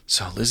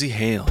 So Lizzie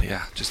Hale,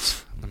 yeah.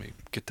 Just let me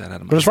get that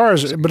out of my. But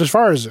as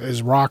far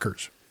as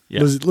rockers,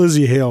 yeah.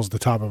 Lizzie Hale's the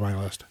top of my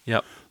list.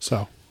 Yep.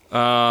 So,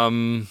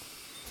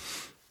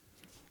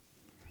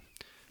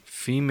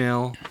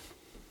 female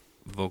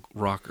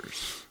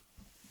rockers.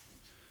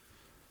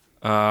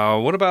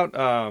 What about?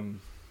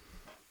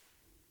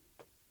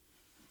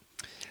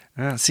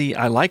 See,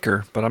 I like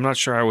her, but I'm not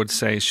sure I would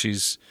say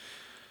she's,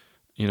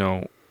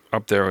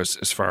 up there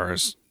as far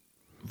as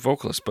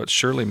vocalist. But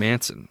Shirley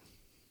Manson.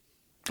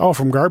 Oh,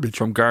 from Garbage.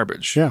 From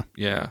Garbage. Yeah.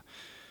 Yeah.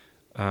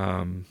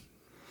 I've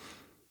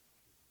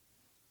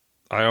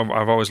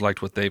always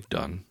liked what they've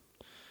done.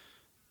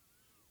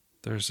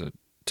 There's a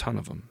ton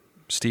of them.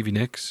 Stevie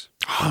Nicks.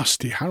 Oh,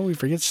 how do we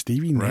forget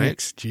Stevie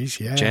Nicks?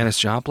 Jeez, yeah. Janis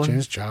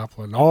Joplin.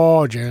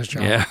 Oh, Janis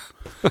Joplin. Yeah.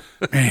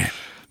 Man.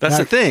 That's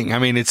the thing. I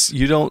mean,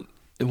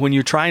 when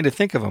you're trying to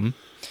think of them.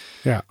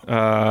 Yeah.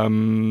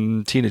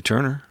 Tina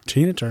Turner.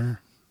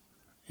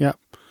 Yep.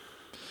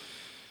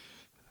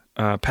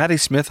 Patti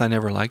Smith I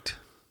never liked.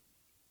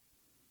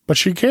 But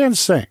she can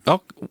sing.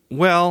 Oh,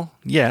 well,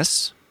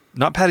 yes.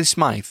 Not Patti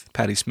Smythe,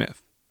 Patti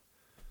Smith.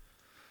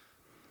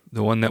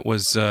 The one that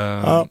was, you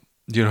know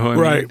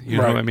who I mean? You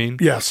know what I mean?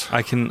 Yes.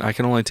 I can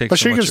only take but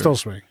so she much can of still it.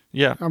 swing.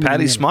 Yeah.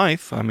 Patti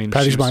Smythe. I mean,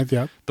 Patti Smythe,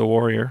 yeah. The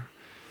Warrior.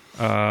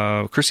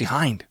 Chrissie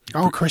Hynde.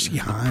 Oh, Chrissie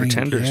Hynde.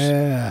 Pretenders.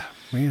 Yeah.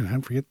 Man,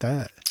 how'd forget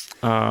that?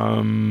 I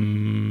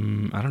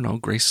don't know,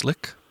 Grace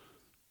Slick.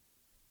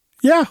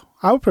 Yeah,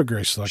 I would put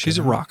Grace Slick. She's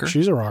a rocker.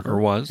 She's a rocker. Or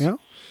was. Yeah.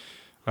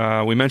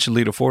 We mentioned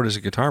Lita Ford as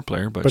a guitar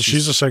player, but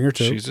she's a singer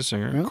too. She's a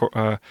singer.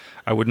 Yeah.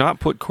 I would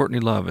not put Courtney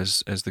Love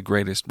as the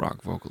greatest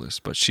rock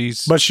vocalist, but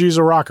she's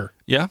a rocker.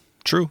 Yeah,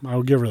 true. I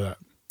would give her that.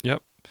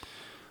 Yep.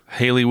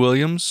 Hayley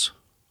Williams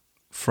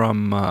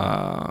from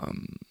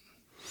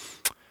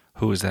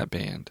who is that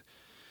band?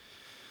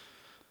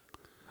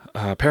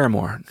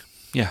 Paramore.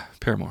 Yeah,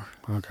 Paramore.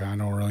 Okay, I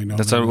don't really know.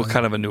 That's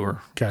kind of a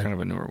newer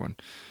one.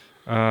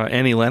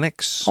 Annie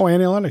Lennox. Oh,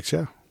 Annie Lennox,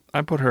 yeah.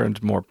 I put her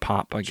into more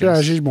pop, I guess.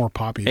 Yeah, she's more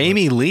poppy.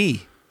 Amy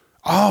Lee.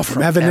 Oh,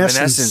 from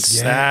Evanescence.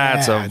 Yeah,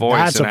 that's a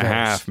voice and a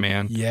half,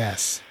 man.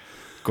 Yes.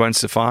 Gwen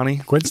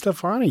Stefani.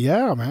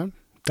 Yeah, man.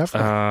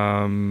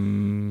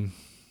 Definitely.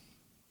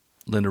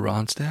 Linda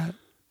Ronstadt.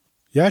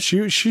 Yeah,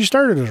 she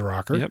started as a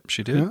rocker. Yep,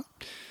 she did.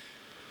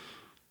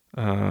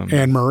 Yeah.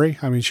 Anne Murray.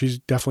 I mean, she's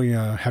definitely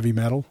heavy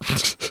metal.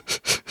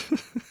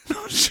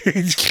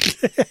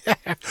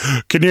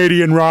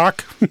 Canadian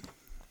rock.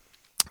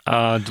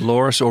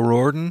 Dolores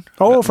O'Riordan.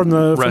 Oh, from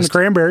the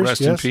Cranberries.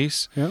 Rest in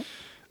peace. Yeah.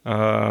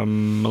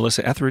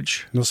 Melissa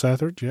Etheridge.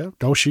 Yeah.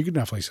 Oh, she could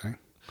definitely sing.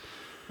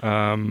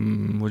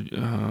 Aretha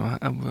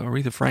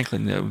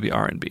Franklin, that would be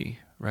R&B,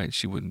 right?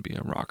 She wouldn't be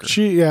a rocker.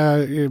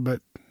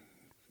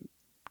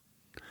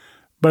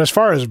 But as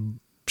far as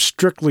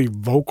strictly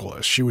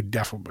vocalist, she would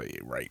definitely be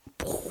right.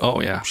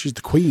 Oh, yeah. She's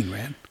the queen,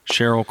 man.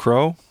 Sheryl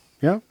Crow.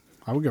 Yeah,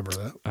 I would give her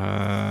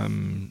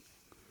that.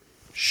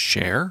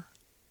 Cher.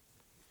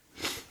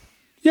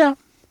 Yeah.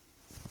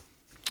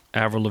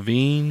 Avril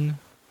Lavigne.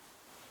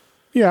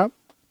 Yeah.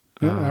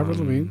 Avril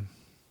Lavigne.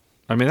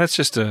 I mean, that's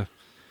just a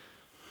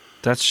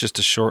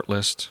short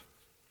list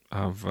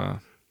of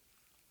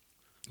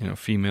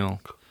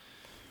female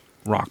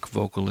rock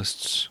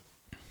vocalists.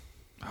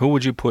 Who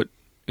would you put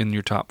in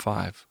your top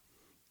 5?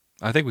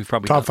 I think we've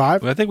probably top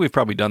 5. I think we've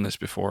probably done this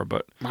before,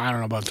 but I don't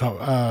know about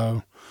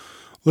top.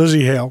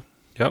 Lizzie Hale.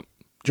 Yep.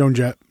 Joan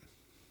Jett.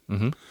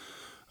 Mm-hmm.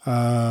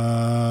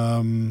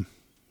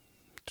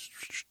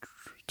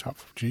 Top.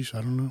 Geez, I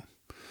don't know.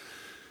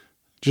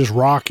 Just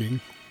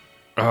rocking.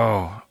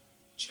 Oh.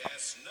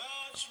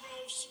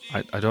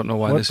 I don't know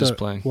why this is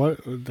playing. What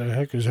the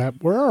heck is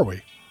happening? Where are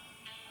we?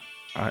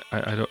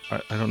 I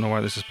don't know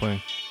why this is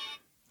playing.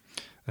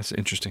 That's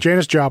interesting.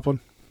 Janis Joplin.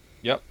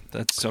 Yep,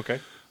 that's okay.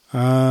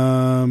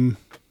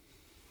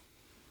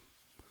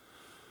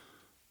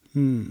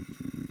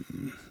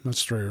 That's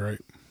straight right.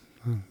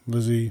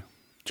 Lizzie,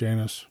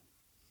 Janice.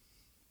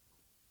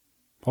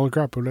 Holy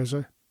crap, what did I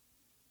say?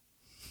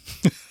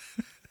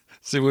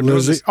 See what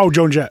Lizzie. Oh,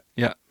 Joan Jett.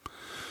 Yeah.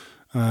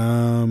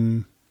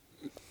 Got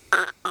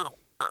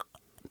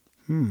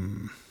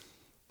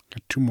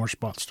 2 more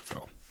spots to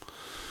fill.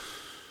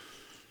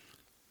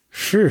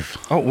 Phew.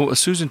 Oh, well,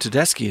 Susan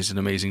Tedeschi is an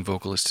amazing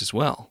vocalist as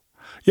well.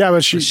 Yeah,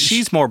 but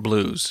she's more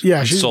blues.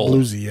 Yeah, she's soul.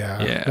 bluesy.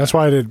 Yeah, that's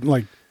why I did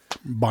like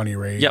Bonnie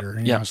Raitt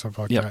or stuff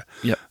like that.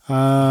 Yep.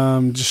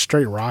 Just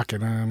straight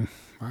rocking.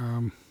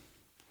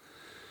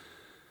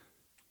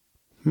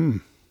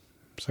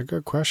 It's a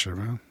good question,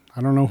 man.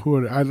 I don't know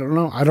who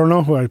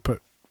I'd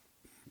put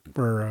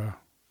for.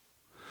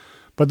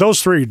 But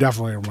those 3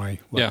 definitely are my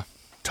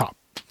top.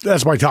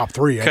 That's my top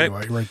 3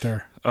 anyway, right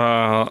there.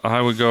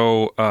 I would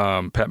go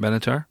Pat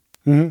Benatar,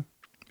 Ann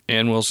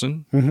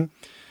Wilson.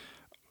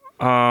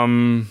 I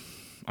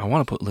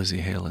want to put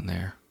Lizzie Hale in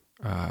there,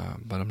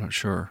 but I'm not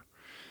sure.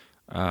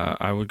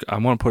 I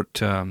want to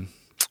put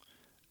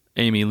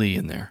Amy Lee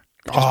in there,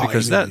 just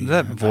because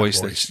that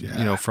voice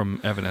from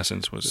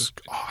Evanescence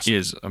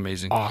is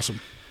amazing.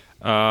 Awesome.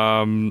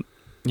 I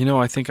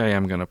think I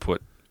am going to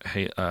put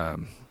who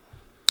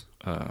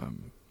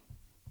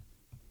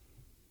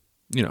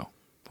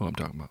I'm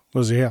talking about.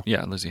 Lizzie Hale.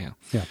 Yeah, Lizzie Hale.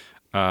 Yeah.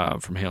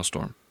 From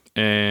Hailstorm.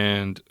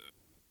 And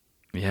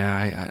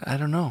I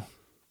don't know.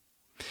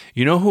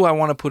 You know who I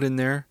want to put in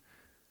there?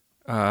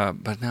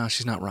 But no,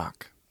 she's not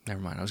rock. Never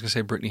mind. I was going to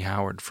say Brittany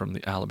Howard from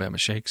the Alabama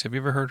Shakes. Have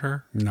you ever heard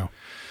her? No.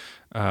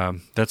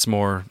 That's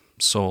more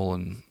soul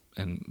and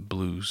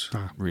blues,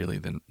 really,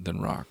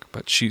 than rock.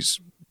 But she's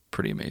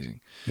pretty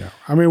amazing. Yeah.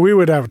 I mean, we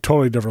would have a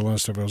totally different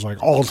list if it was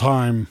like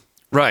all-time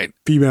right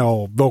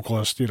female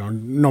vocalist,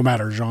 no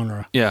matter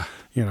genre. Yeah.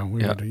 We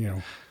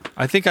would,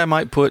 I think I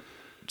might put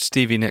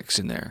Stevie Nicks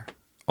in there,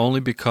 only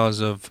because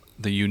of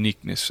the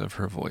uniqueness of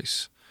her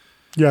voice.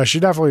 Yeah, she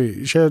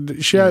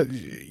had,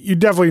 you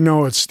definitely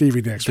know it's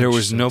Stevie Nicks. There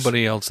was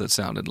nobody else that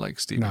sounded like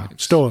Stevie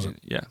Nicks. Still isn't.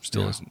 Yeah,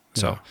 still isn't.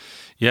 So,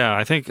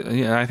 I think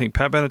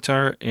Pat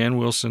Benatar, Ann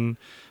Wilson,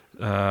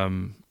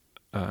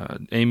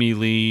 Amy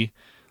Lee,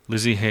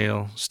 Lizzie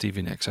Hale,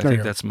 Stevie Nicks. I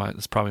think that's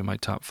probably my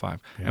top 5.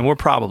 Yeah. And we're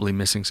probably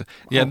missing some.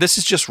 Yeah, this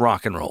is just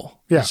rock and roll.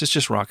 Yeah. This is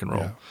just rock and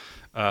roll.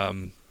 Yeah.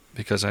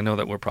 Because I know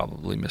that we're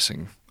probably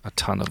missing a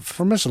ton of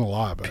We're missing a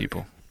lot of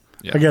people.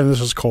 Yeah. Again, this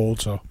is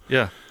cold, so.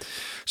 Yeah.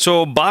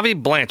 So Bobby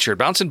Blanchard,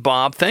 Bouncing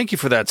Bob, thank you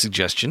for that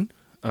suggestion.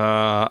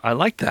 I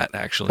like that,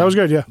 actually. That was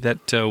good, yeah.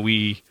 That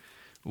we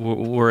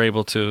were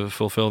able to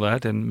fulfill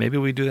that, and maybe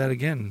we do that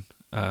again.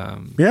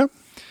 Yeah.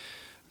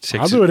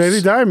 I'll do it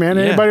anytime, man.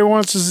 Yeah. Anybody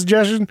wants a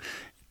suggestion,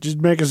 just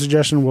make a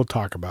suggestion, we'll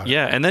talk about it.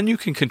 Yeah, and then you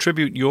can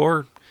contribute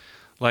your,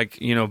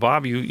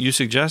 Bob, you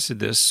suggested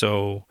this,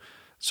 so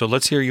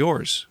let's hear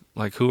yours.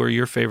 Like, who are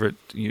your favorite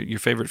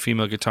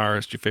female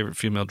guitarist, your favorite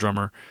female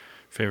drummer,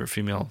 favorite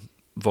female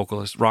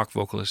vocalist, rock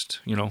vocalist,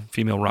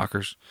 female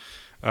rockers.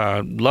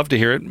 Love to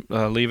hear it.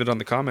 Leave it on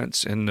the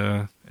comments, and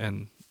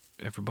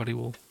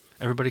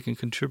everybody can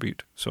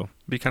contribute. So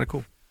it'd be kind of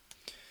cool.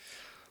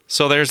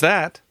 So there's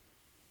that.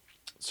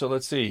 So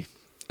let's see.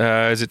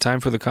 Is it time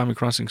for the Comic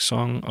Crossing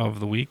Song of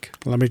the Week?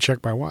 Let me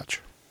check my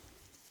watch.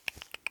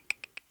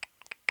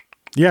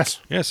 Yes.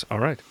 All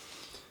right.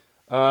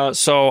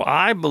 So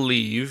I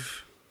believe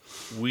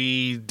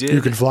we did.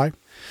 You can fly?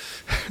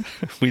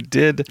 We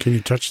did. Can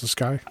you touch the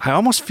sky? I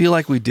almost feel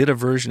like we did a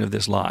version of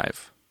this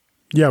live.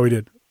 Yeah, we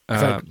did.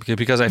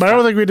 Because I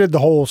don't think we did the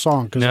whole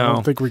song because I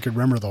don't think we could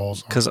remember the whole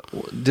song. Because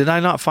did I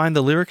not find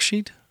the lyric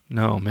sheet?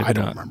 No, maybe not. I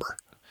don't remember.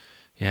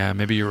 Yeah,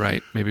 maybe you're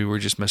right. Maybe we're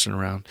just messing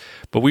around.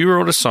 But we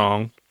wrote a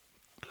song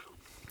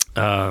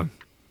that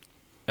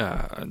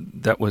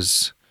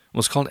was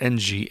called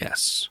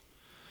NGS.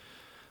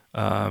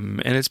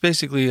 And it's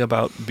basically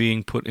about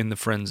being put in the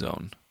friend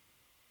zone.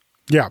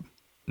 Yeah.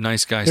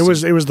 Nice guy. It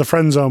was the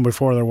friend zone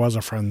before there was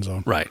a friend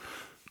zone. Right.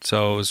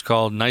 So it was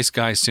called Nice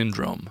Guy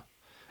Syndrome,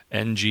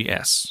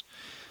 NGS.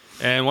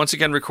 And once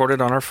again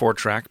recorded on our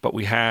 4-track, but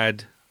we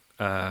had,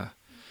 let's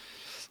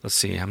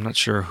see, I'm not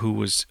sure who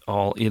was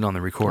all in on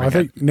the recording. I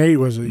think Nate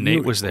was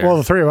there. Well,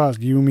 the 3 of us,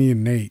 you, me,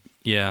 and Nate.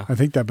 Yeah. I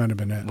think that might have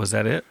been it. Was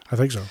that it? I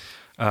think so.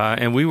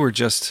 And we were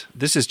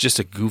this is just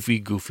a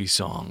goofy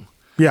song.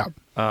 Yeah.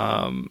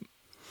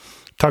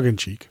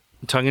 Tongue-in-cheek.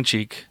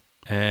 Tongue-in-cheek.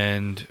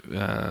 And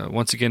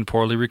once again,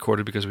 poorly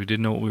recorded because we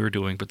didn't know what we were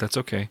doing, but that's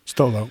okay.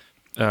 Still don't.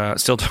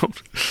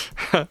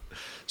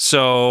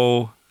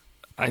 So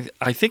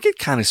I think it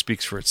kind of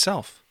speaks for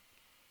itself.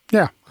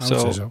 Yeah, I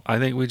would say so. I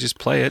think we just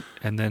play it,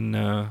 and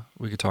then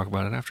we could talk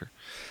about it after.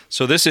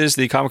 So this is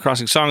the Comic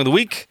Crossing Song of the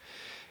Week.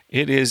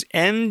 It is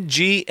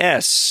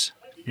NGS,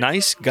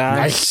 Nice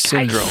Guy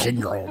Syndrome. Is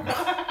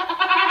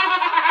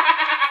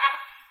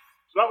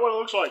that what it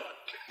looks like?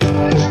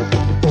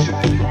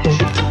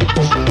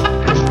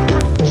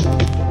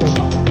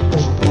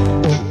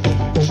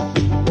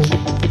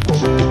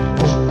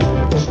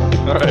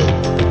 All right.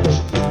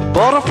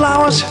 Bottle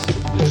flowers,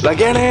 like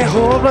any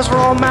hopeless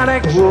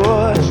romantic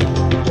would.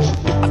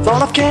 I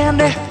thought of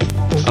candy,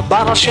 a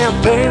bottle of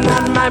champagne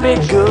that might be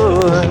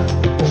good.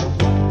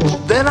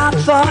 Then I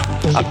thought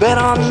I'd bet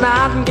all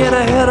night and get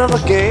ahead of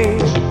the game,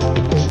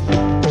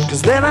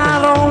 'cause then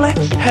I'd only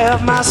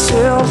have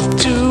myself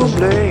to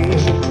blame.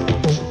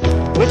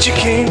 When she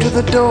came to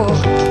the door,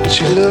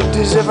 she looked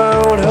as if I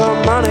owed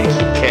her money.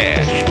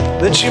 Cash.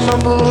 Then she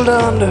mumbled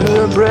under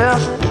her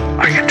breath,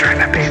 "Are you trying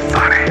to be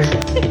funny?"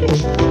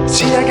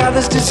 See, I got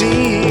this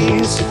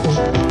disease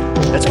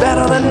that's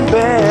better than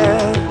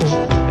bad.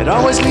 It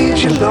always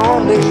leaves you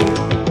lonely,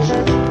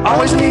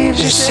 always leaves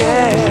you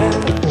sad.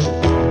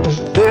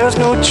 There's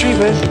no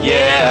treatment,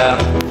 yeah.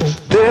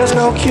 There's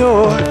no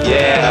cure,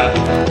 yeah.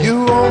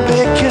 You won't be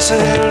kissing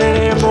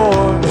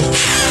anymore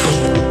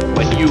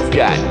when you've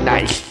got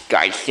nice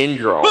guy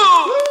syndrome.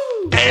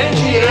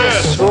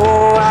 NGS,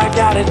 oh I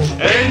got it.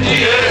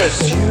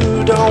 NGS,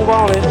 you don't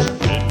want it.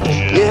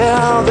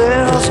 Yeah,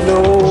 there's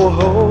no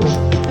hope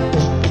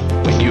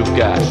when you've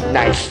got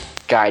nice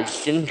guy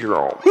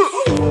syndrome.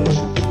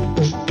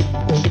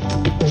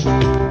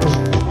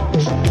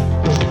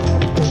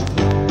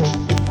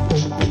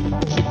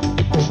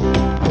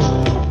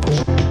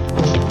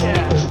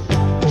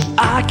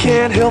 I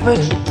can't help it,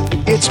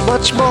 it's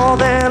much more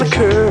than a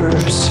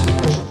curse.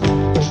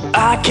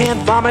 I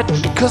can't vomit,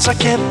 'cause I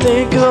can't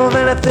think of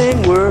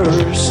anything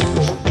worse.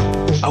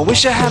 I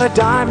wish I had a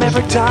dime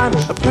every time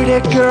a pretty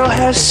girl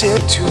has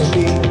said to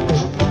me,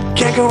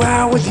 "Can't go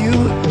out with you,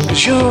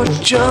 'cause you're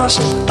just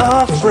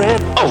a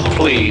friend." Oh,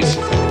 please.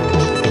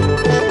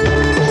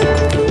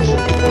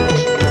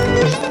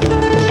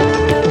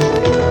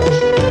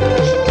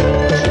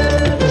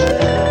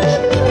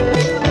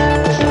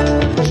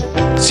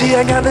 See,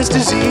 I got this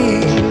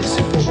disease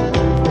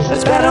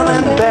that's better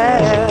than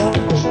bad.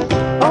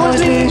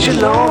 Always leaves you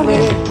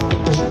lonely,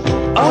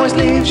 always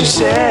leaves you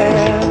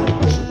sad.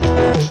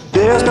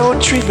 There's no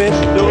treatment,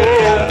 no.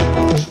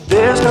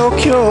 There's no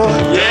cure,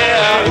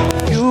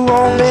 yeah. You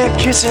won't be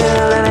kissing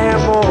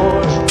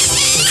anymore.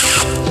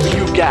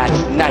 You got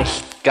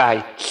nice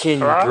guy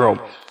syndrome.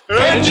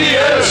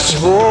 NGS,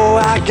 oh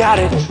I got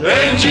it.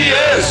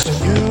 NGS,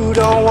 you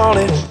don't want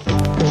it.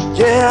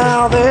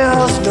 Yeah,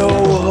 there's no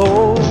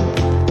hope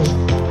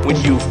when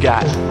you've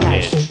got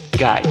nice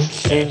guy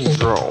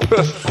syndrome.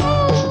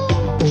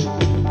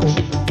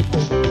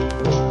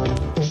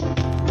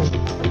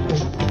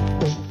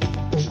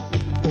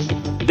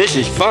 This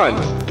is fun.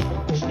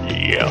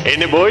 Yeah.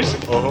 Ain't it, boys?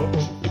 Uh-huh.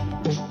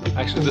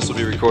 Actually, this will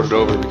be recorded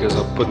over because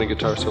I'm putting the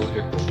guitar solo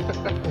here.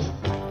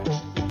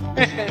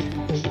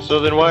 So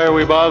then why are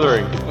we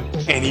bothering?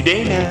 Any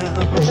day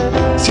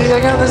now. See, I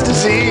got this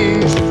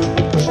disease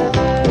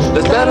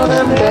that's better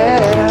than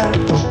bad.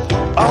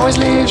 Always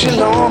leaves you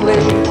lonely,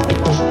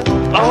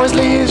 always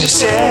leaves you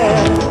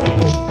sad.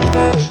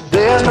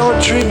 There's no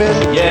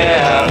treatment,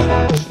 yeah.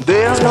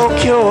 There's no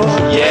cure,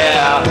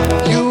 yeah.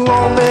 You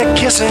won't be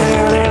kissing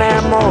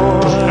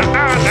anymore.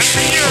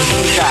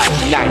 Got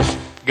nice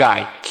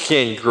guy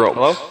syndrome.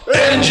 Hello?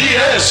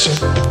 NGS!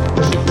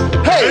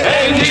 Hey,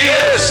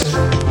 NGS!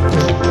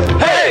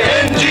 Hey,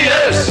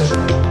 NGS!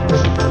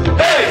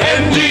 Hey,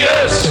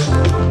 NGS!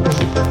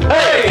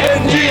 Hey,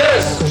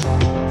 NGS!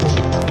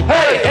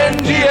 Hey,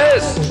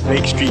 NGS!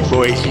 Lake Street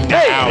Boys in the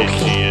house.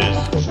 NGS.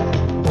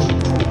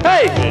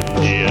 Hey!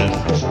 NGS.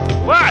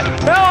 What?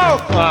 Hello!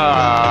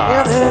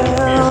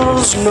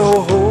 There's no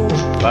hope.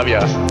 Love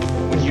ya.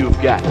 When you've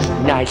got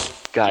nice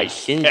guy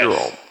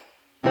syndrome.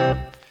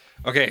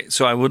 Okay,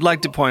 so I would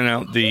like to point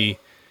out the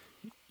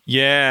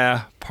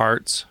yeah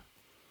parts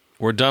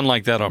were done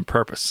like that on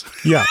purpose.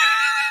 Yeah.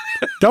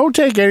 Don't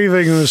take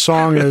anything in the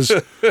song as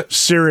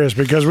serious,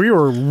 because we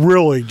were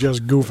really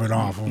just goofing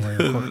off when we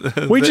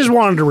recorded. We just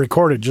wanted to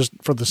record it just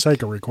for the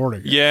sake of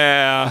recording it.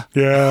 Yeah.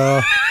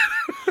 Yeah.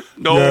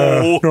 No.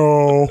 Yeah,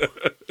 no.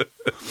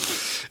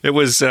 It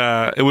was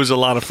a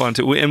lot of fun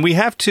too. And we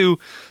have to,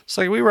 it's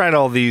like we write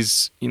all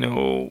these,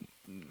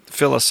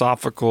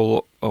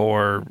 philosophical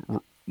or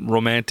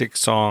romantic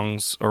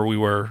songs, or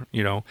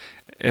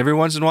every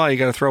once in a while you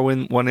got to throw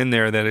in one in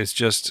there that is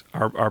just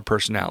our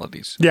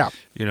personalities. Yeah.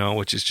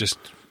 Which is just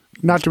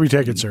not to be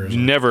taken seriously.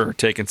 Never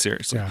taken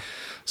seriously. Yeah.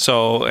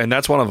 So, and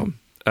that's one of them.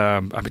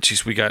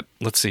 We got,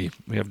 let's see,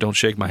 we have Don't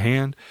Shake My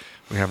Hand.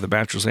 We have the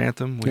Bachelor's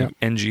Anthem. We have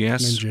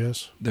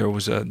NGS. There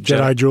was a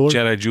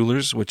Jedi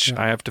Jewelers, which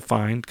I have to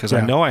find because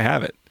I know I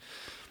have it.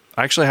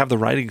 I actually have the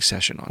writing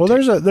session on. Well,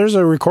 there's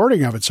a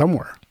recording of it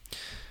somewhere.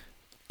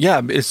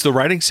 Yeah, it's the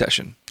writing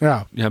session.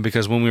 Yeah. Yeah,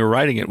 because when we were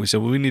writing it, we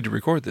said, well, we need to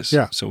record this.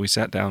 Yeah. So we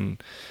sat down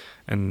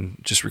and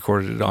just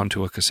recorded it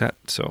onto a cassette.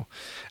 So,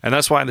 and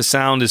that's why the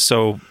sound is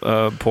so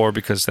poor,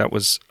 because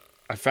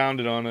I found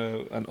it on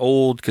an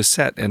old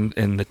cassette,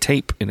 and the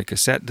tape in a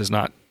cassette does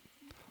not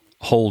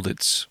hold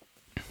its,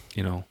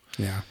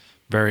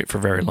 for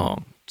very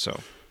long.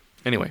 So,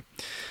 anyway,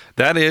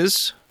 that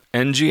is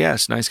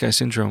NGS, Nice Guy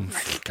Syndrome,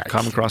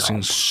 Common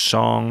Crossing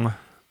Song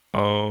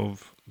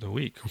of the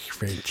Week.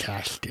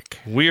 Fantastic.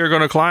 We are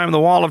going to climb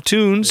the Wall of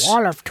Tunes.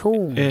 Wall of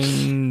Tunes.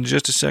 In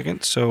just a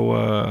second.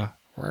 So,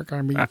 we're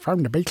going to be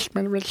from the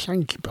basement of the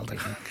science building.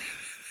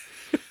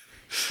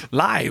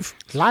 Live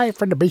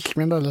from the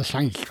basement of the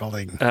science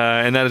building.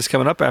 And that is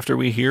coming up after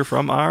we hear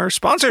from our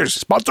sponsors.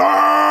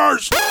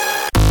 Sponsors!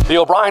 The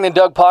O'Brien and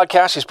Doug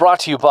podcast is brought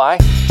to you by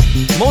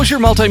Mosier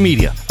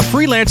Multimedia, a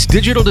freelance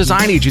digital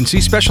design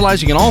agency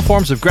specializing in all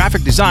forms of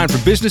graphic design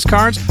for business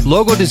cards,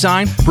 logo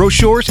design,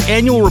 brochures,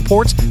 annual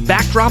reports,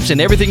 backdrops,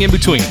 and everything in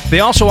between. They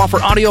also offer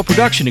audio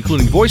production,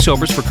 including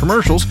voiceovers for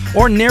commercials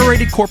or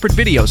narrated corporate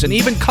videos, and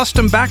even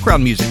custom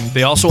background music.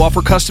 They also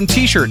offer custom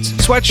t-shirts,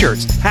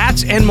 sweatshirts,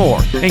 hats, and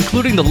more,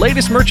 including the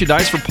latest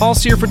merchandise for Paul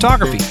Cyr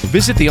Photography.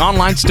 Visit the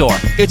online store.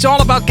 It's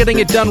all about getting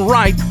it done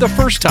right the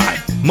first time.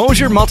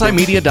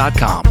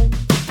 MosierMultimedia.com.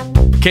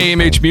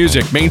 KMH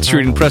Music, Main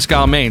Street in Presque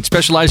Isle, Maine,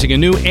 specializing in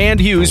new and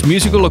used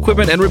musical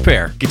equipment and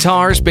repair.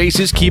 Guitars,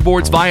 basses,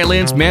 keyboards,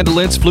 violins,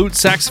 mandolins, flutes,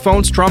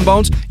 saxophones,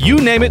 trombones, you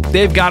name it,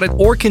 they've got it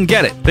or can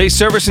get it. They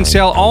service and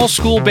sell all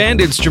school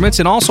band instruments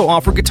and also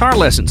offer guitar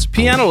lessons,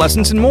 piano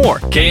lessons, and more.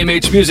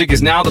 KMH Music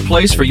is now the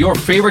place for your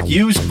favorite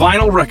used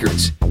vinyl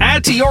records.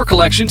 Add to your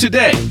collection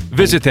today.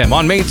 Visit them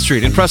on Main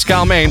Street in Presque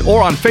Isle, Maine,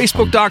 or on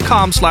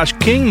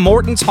Facebook.com/King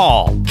Morton's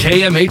Hall.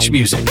 KMH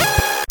Music.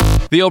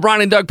 The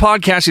O'Brien and Doug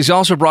podcast is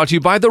also brought to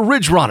you by The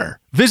Ridge Runner.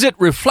 Visit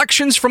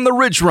Reflections from the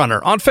Ridge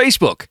Runner on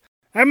Facebook.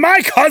 And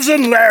my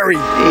cousin Larry.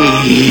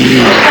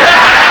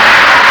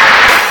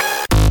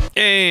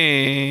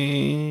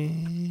 And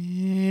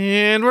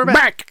we're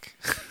back.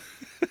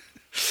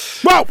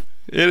 Whoa!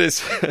 It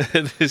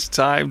is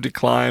time to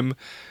climb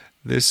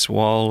this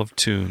wall of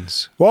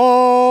tunes.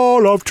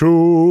 Wall of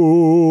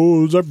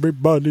tunes,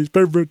 everybody's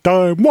favorite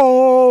time.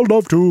 Wall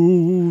of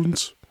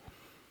tunes.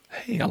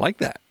 Hey, I like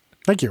that.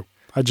 Thank you.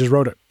 I just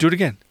wrote it. Do it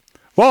again.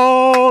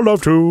 Wall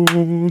of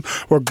tunes.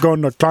 We're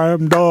gonna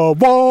climb the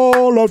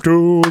wall of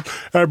tunes.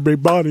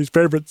 Everybody's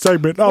favorite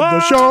segment of the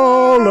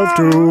show of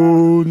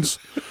tunes.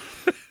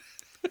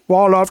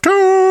 Wall of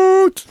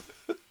tunes.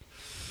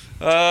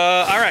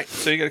 All right.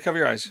 So you got to cover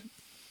your eyes.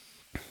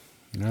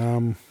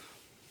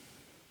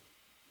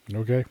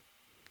 Okay.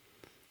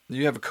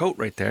 You have a coat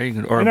right there. You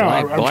can, or a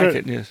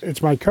blanket. Yes.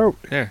 It's my coat.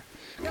 There.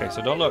 Okay.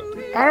 So don't look.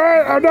 All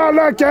right. I'm not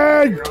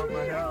looking.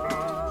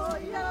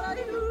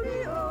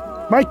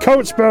 My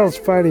coat smells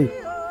funny.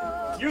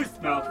 You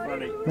smell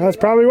funny. That's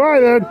probably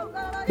why, then.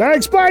 That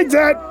explains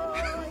it. Oh,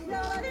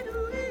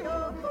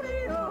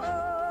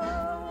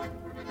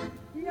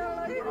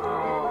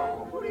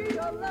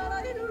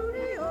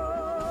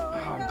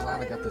 I'm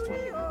glad I got this one.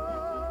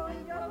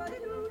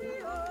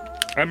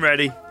 I'm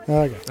ready.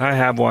 Okay. I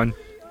have one.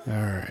 All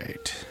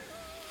right.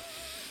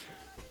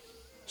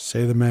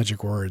 Say the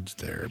magic words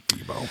there,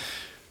 Bebo.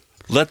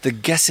 Let the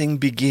guessing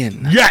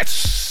begin.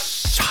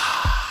 Yes!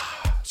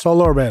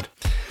 Solo or band?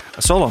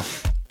 A solo.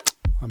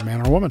 A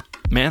man or woman?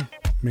 Man.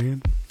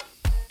 Man.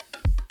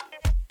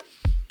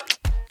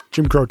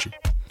 Jim Croce.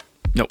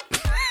 Nope.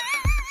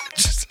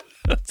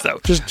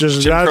 just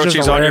Jim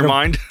Croce's on your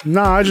mind?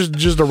 No,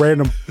 just a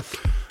random.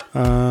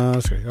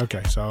 Let's see.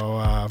 Okay, so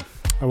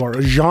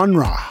about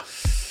genre.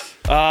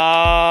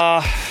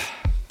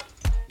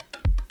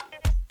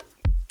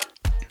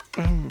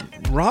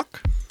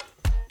 Rock?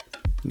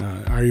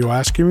 No, are you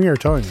asking me or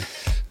telling me?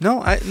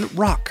 No,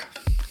 rock.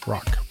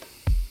 Rock.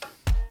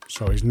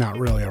 So he's not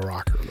really a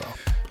rocker,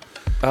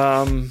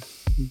 though.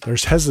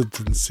 There's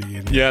hesitancy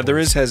in Yeah, there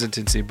is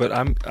hesitancy, but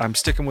I'm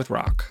sticking with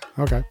rock.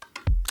 Okay.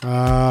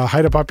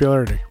 Height of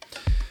popularity.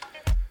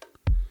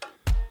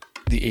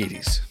 The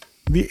 80s.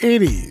 The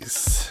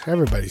 80s.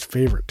 Everybody's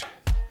favorite.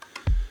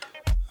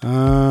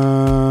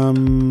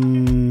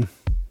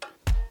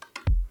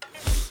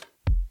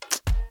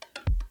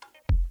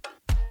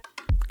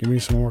 Give me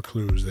some more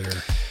clues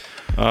there.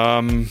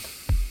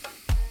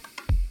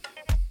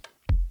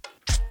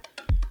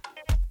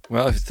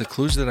 Well, if it's the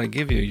clues that I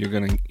give you, you're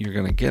gonna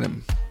get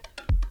them.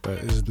 But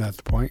isn't that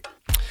the point?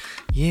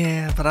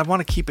 Yeah, but I want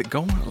to keep it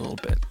going a little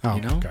bit. Oh,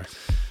 you know? okay.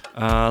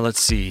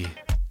 Let's see.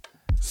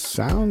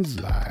 Sounds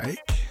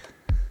like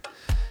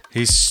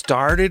he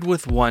started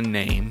with one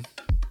name.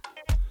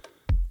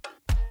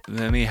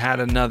 Then he had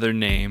another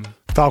name.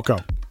 Falco.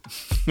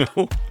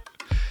 No.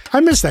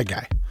 I miss that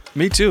guy.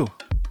 Me too.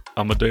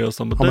 Amadeus.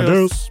 Well, he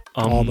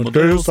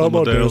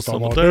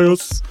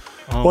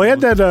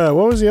had that,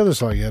 what was the other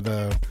song? He had,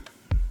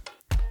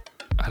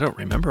 I don't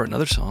remember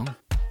another song.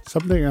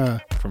 Something,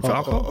 from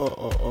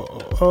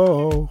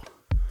Falco?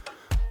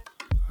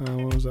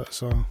 What was that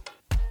song?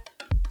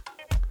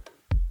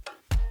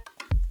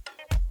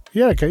 He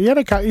had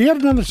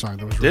another song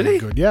that was really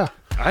good. Yeah.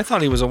 I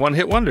thought he was a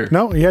one-hit wonder.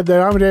 No, he had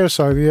that Amadeus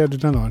song. He had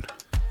another one.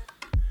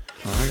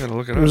 Oh, I gotta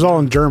look it up. It was all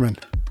in German.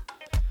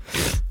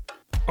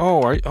 Oh,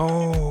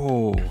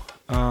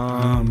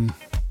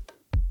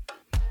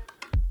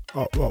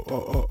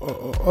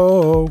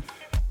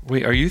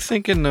 Wait, are you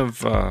thinking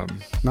of...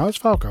 No, it's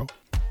Falco.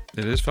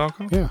 It is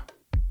Falco? Yeah,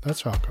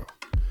 that's Falco.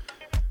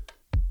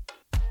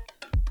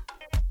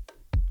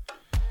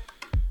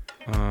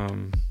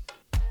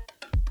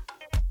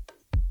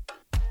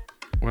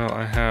 Well,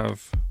 I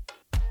have...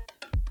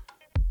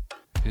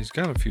 He's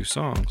got a few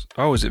songs.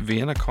 Oh, is it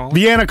Vienna Calling?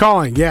 Vienna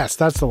Calling. Yes,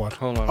 that's the one.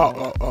 Hold on.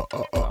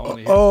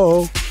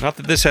 Not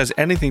that this has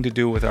anything to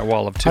do with our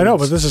wall of tunes. I know,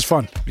 but this is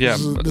fun. Yeah.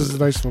 This is a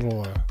nice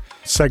little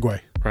segue.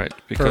 Right.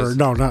 Because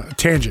no, not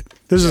tangent.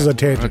 This is a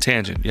tangent. A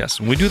tangent, yes.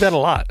 And we do that a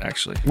lot,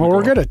 actually. Well,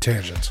 we're good at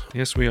tangents.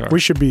 Yes, we are. We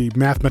should be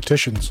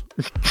mathematicians.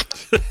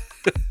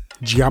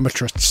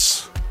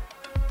 Geometrists.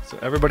 So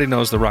everybody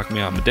knows the Rock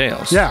Me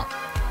Amadeus. Yeah.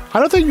 I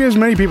don't think as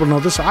many people know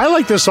this. I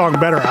like this song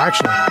better,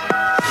 actually.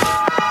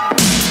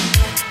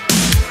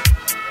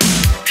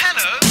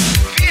 Hello,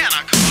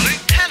 Vienna calling.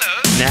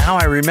 Hello. Now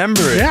I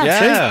remember it.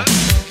 Yeah.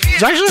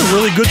 It's actually a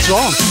really good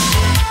song.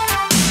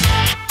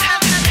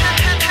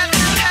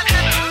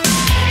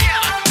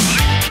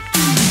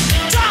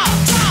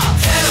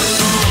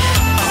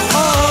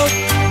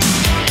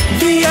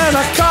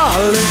 Vienna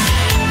calling.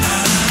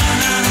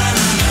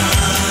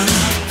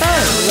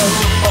 Hello,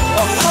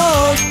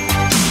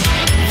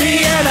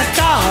 Vienna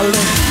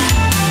calling.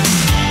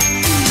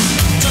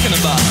 Talking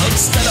about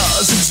Stella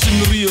sitzt in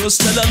Rio,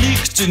 Stella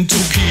liegt in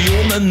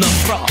Tokio. Männer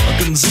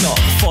fragen sie nach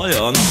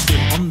Feuer, nach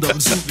dem anderen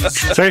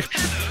sowieso.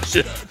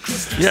 See?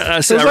 Yeah.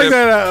 It's like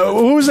that.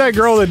 Who was that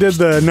girl that did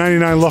the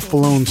 99 Luft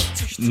Balloons?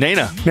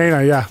 Nana,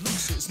 yeah.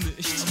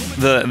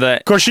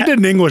 Of course, she did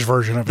an English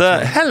version of it.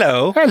 The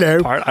hello part.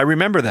 I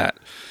remember that.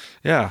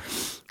 Yeah.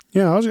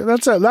 Yeah,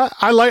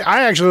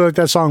 I actually like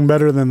that song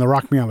better than the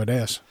Rock Me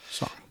Amadeus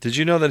song. Did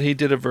you know that he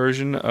did a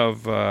version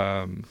of?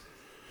 I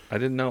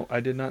did not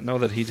know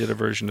that he did a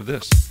version of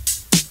this.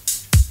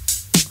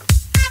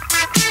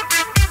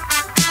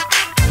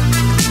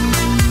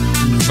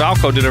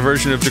 Falco did a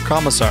version of De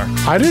Commissar.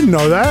 I didn't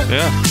know that.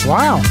 Yeah.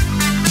 Wow.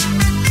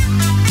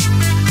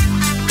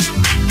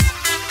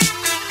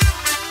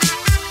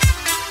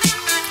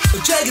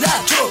 Check it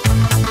out, Joe.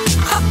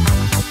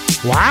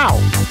 Wow.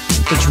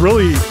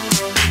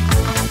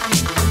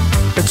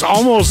 It's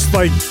almost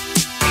like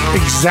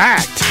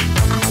exact.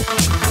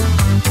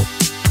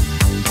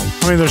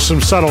 I mean, there's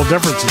some subtle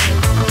differences,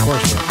 of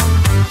course.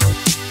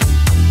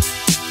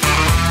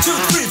 2,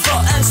 3, 4,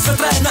 1, 2,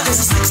 3, na ist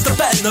es nichts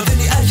dabei, nur wenn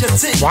ich euch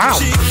erzähle. Wow.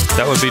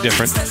 That would be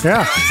different.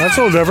 Yeah, that's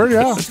a little different,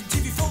 yeah.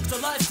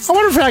 I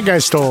wonder if that guy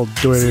still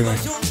do it anyway.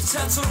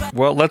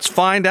 Well, let's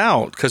find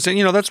out, because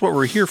that's what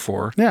we're here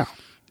for. Yeah.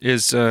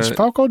 Is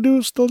Falco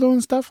still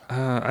doing stuff?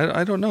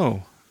 I don't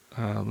know.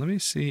 Let me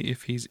see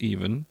if he's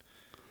even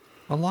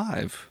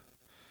alive.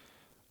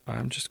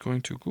 I'm just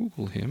going to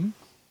Google him.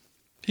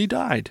 He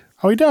died.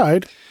 Oh, he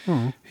died?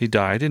 Oh. He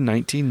died in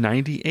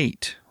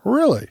 1998.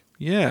 Really?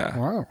 Yeah.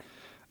 Wow.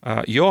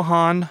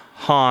 Johann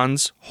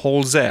Hans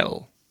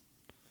Holzel,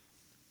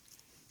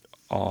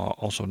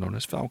 also known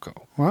as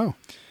Falco. Wow.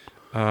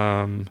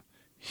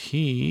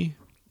 He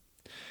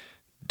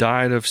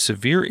died of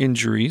severe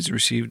injuries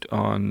received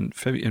in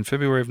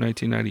February of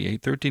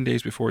 1998, 13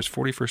 days before his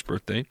 41st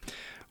birthday,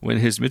 when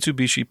his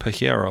Mitsubishi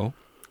Pajero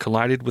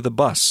collided with a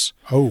bus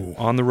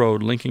on the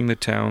road linking the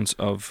towns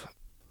of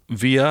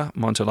Villa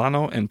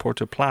Montellano and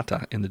Puerto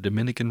Plata in the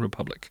Dominican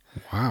Republic.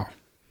 Wow.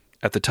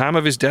 At the time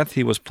of his death,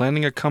 he was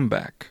planning a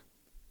comeback,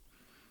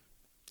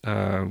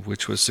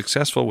 which was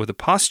successful with a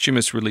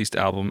posthumous released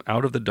album,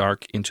 Out of the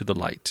Dark Into the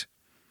Light.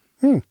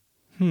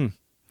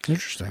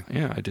 Interesting.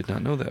 Yeah, I did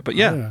not know that. But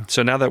yeah.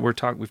 So now that we've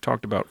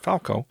talked about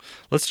Falco,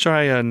 let's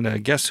try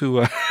and guess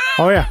who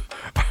our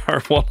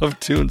Wall of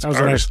Tunes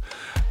artist. Nice.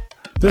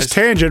 This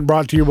tangent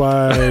brought to you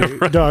by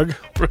Doug.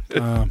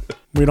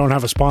 We don't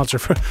have a sponsor.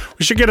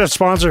 We should get a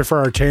sponsor for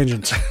our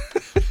tangents.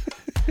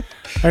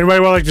 Anybody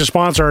would like to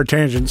sponsor our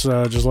tangents,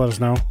 just let us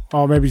know.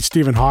 Oh, maybe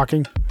Stephen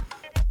Hawking.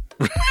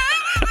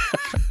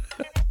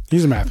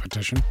 He's a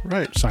mathematician.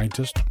 Right.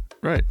 Scientist.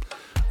 Right.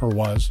 Or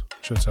was, I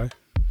should say.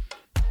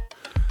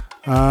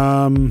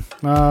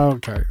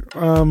 Okay.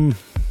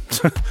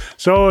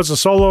 So it's a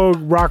solo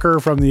rocker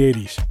from the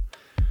 80s.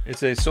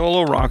 It's a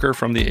solo rocker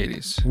from the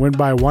 80s. Went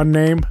by one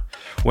name,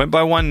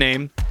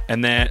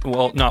 and then,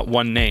 well, not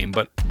one name,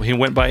 but he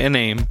went by a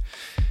name,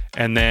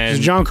 and then... Is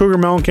it John Cougar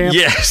Mellencamp?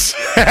 Yes.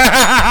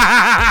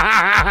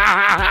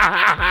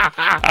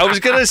 I was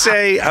going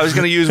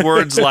to use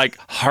words like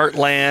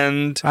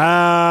Heartland,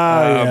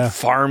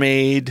 Farm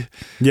Aid,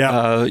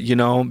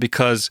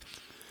 because...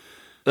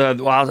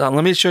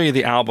 let me show you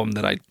the album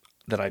that I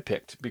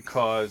picked,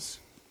 because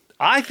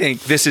I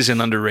think this is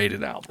an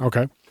underrated album.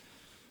 Okay.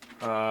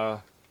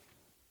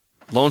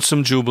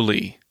 Lonesome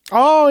Jubilee.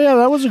 Oh yeah,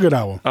 that was a good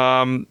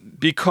album.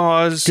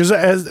 Because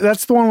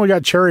that's the one we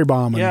got Cherry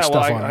Bomb and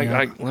stuff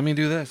on. Let me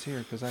do this here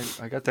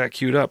because I got that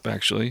queued up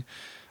actually.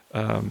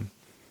 Right?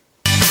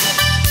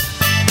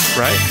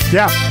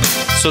 Yeah.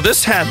 So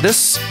this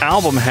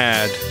album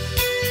had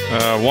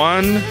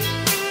 1,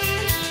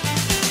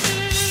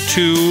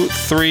 2,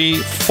 3,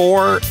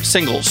 4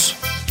 singles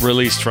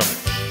released from it.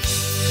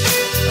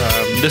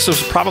 This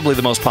was probably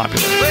the most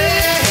popular.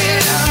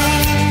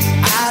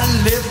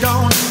 I lived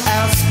on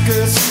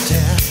outskirts of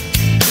town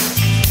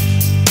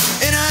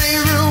in a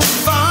 8-room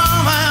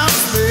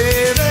farmhouse,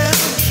 baby.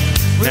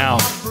 Now,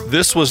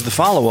 this was the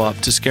follow-up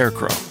to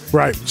Scarecrow.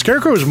 Right.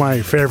 Scarecrow was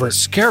my favorite.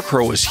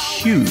 Scarecrow was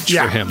huge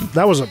for him.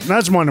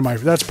 That's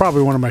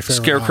probably one of my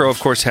favorite. Scarecrow, of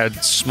course,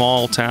 had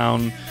Small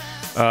Town,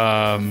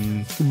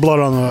 Blood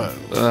on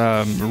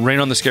the Rain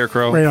on the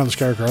Scarecrow. Rain on the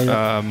Scarecrow.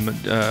 Yeah.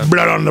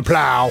 Blood on the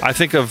Plow.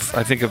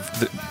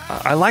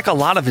 I like a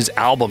lot of his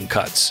album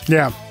cuts.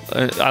 Yeah.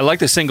 I like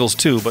the singles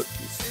too, but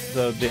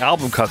the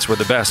album cuts were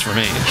the best for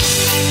me.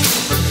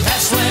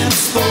 That's when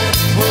sport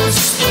was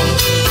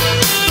sport.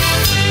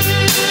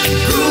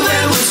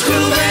 Groovin' was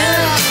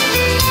groovin'.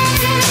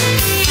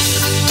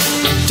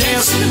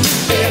 Dancing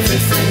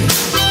everything.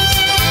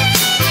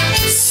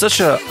 Such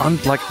a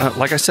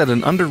like I said,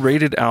 an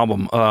underrated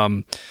album.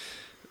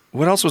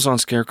 What else was on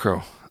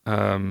Scarecrow?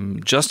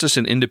 Justice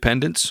and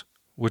Independence,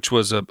 which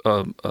was an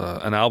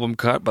album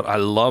cut, but I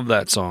love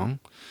that song.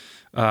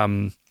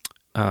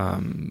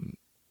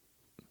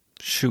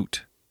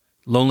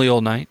 Lonely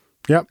Old Night.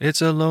 Yep.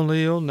 It's a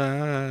lonely old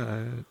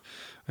night.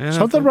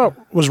 Something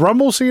about, was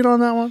Rumble Seat on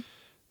that one?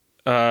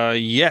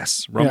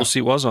 Yes, Rumble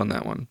Seat was on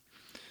that one.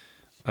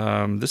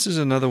 This is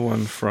another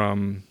one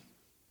from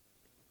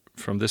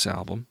this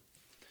album.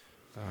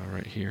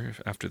 Right here,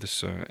 after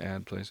this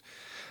ad plays.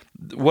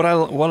 What I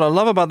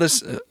love about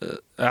this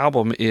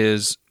album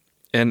is,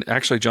 and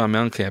actually John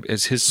Mellencamp,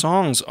 is his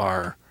songs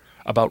are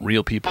about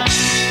real people,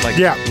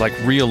 like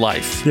real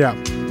life. Yeah,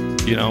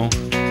 you know,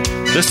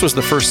 this was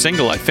the first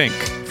single I think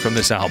from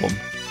this album,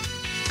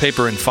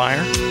 "Paper and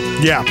Fire."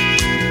 Yeah.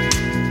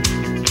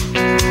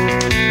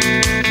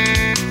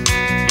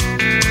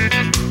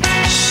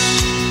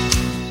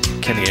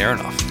 Kenny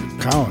Aronoff.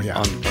 Oh yeah,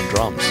 on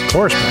drums. Of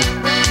course,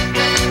 man.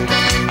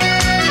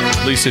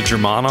 Lisa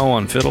Germano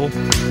on fiddle. She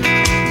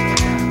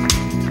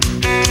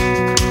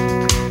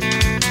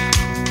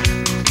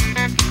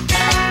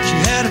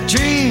had a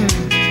dream,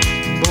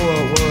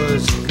 boy, it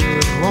was a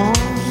good one.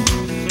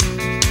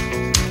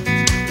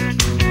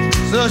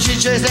 So she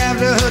chased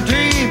after her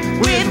dream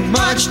with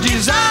much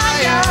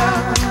desire.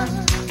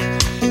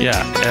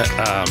 Yeah.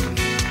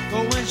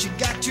 But when she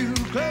got too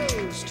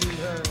close to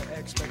her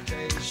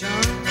expectation,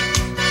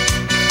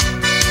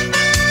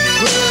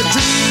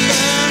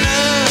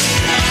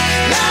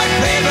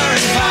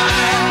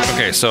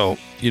 okay, so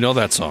you know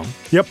that song.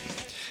 Yep.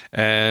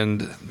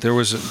 And there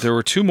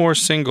were two more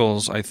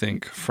singles, I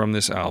think, from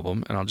this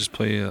album, and I'll just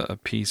play a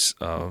piece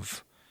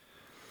of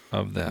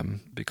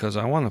them because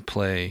I want to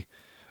play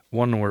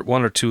one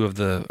or two of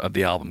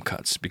the album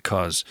cuts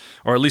because,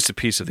 or at least a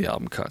piece of the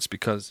album cuts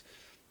because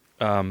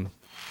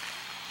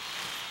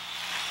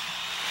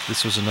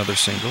this was another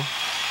single.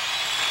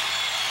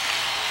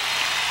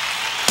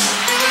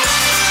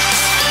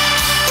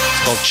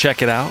 It's called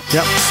 "Check It Out."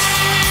 Yep.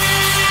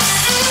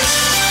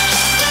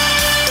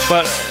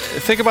 But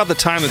think about the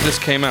time that this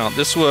came out.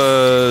 This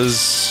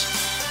was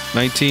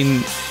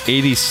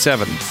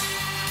 1987.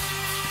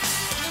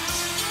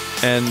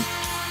 And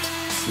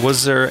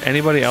was there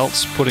anybody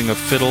else putting a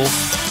fiddle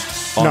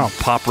on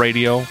pop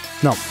radio?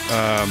 No.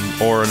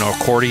 Or an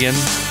accordion,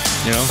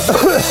 you know?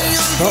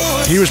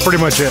 Well, he was pretty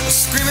much it.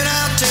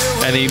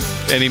 And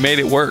he made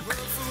it work.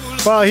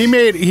 Well, he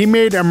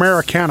made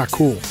Americana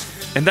cool.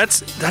 And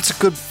that's a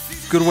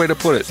good way to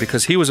put it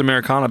because he was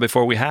Americana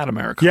before we had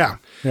Americana.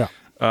 Yeah.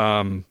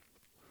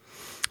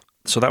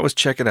 So that was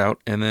 "Check It Out,"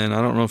 and then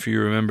I don't know if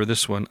you remember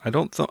this one. I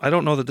don't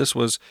know that this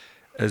was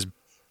as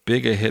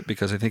big a hit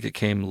because I think it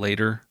came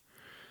later.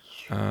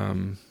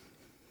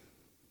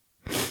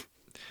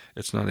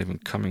 It's not even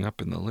coming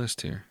up in the list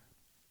here,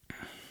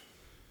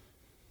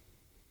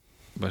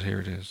 but here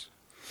it is.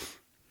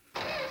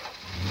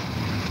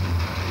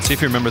 See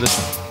if you remember this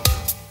one.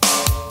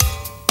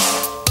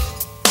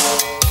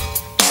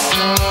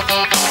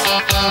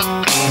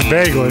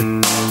 Vaguely.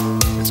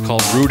 It's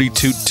called "Rudy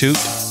Toot Toot."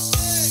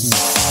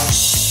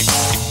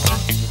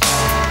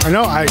 I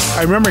know. I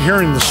remember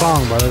hearing the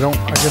song, but I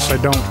guess I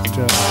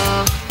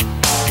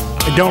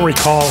don't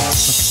recall.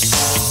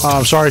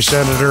 I'm sorry,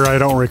 Senator. I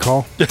don't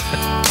recall.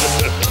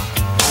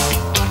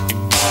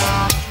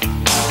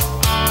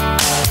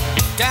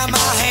 Got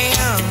my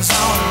hands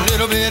on a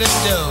little bit of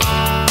dough,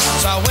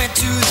 so I went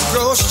to the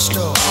grocery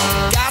store,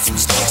 got some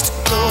sticks to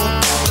go.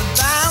 The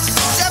vine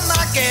at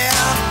my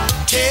gal,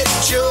 Ted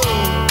and Joe.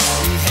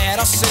 We had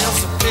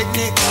ourselves a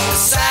picnic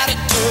beside a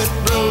dirt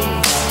road.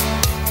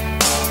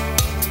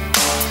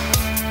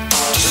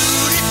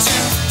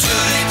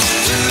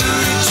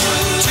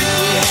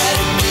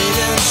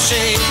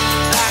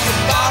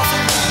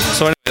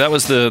 So anyway,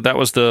 that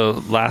was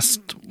the last.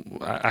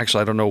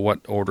 Actually, I don't know what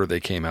order they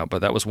came out, but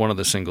that was one of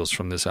the singles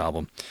from this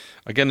album.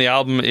 Again, the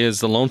album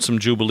is "The Lonesome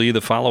Jubilee," the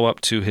follow-up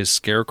to his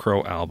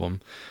Scarecrow album.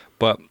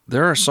 But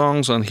there are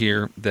songs on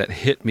here that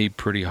hit me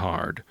pretty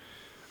hard,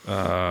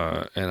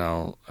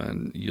 and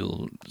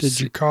you'll.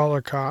 Did you call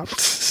a cop?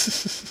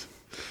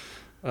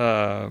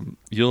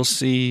 You'll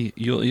see.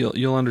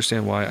 You'll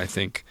understand why. I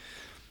think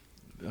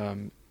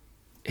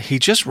he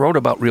just wrote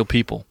about real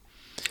people.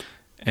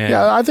 And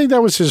yeah, I think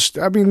that was his.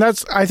 I mean,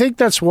 I think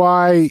that's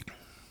why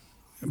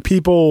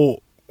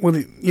people,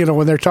 when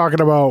they're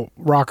talking about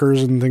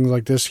rockers and things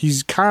like this,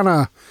 he's kind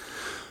of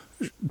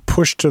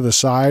pushed to the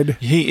side.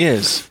 He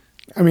is.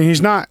 I mean,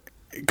 he's not,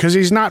 because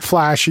he's not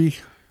flashy.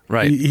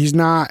 Right. He's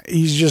not.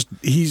 He's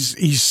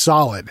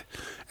solid,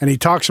 and he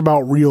talks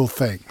about real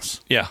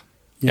things. Yeah.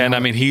 And I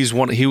mean, he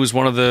was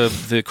one of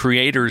the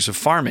creators of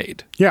Farm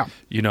Aid. Yeah.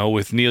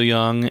 With Neil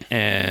Young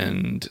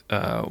and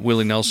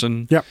Willie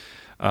Nelson. Yep.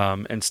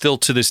 And still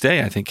to this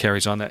day, I think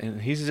carries on that.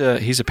 And he's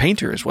a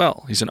painter as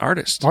well. He's an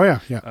artist. Oh yeah.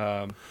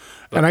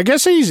 And I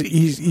guess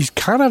he's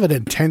kind of an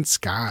intense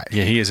guy.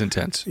 Yeah, he is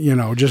intense.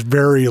 Just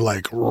very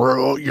like,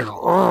 kind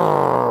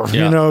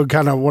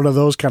of one of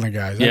those kind of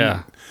guys.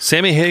 Yeah.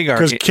 Sammy Hagar.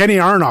 Because Kenny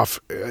Aronoff,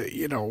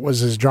 was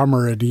his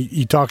drummer, and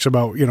he talks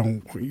about,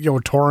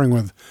 touring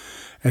with,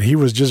 and he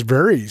was just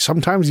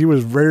sometimes he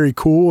was very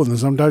cool, and then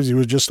sometimes he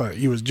was just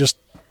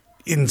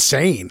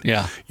insane.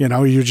 Yeah. He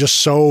was just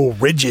so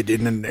rigid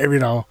and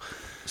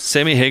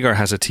Sammy Hagar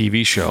has a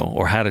TV show,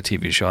 or had a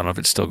TV show, I don't know if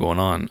it's still going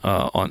on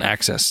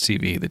Access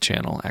TV, the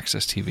channel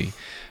Access TV,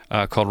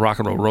 called Rock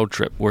and Roll Road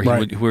Trip,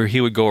 where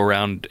he would go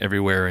around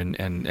everywhere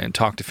and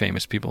talk to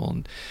famous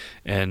people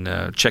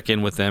and check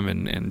in with them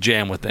and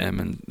jam with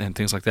them and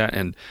things like that.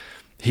 And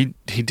he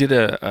did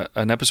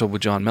an episode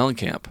with John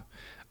Mellencamp,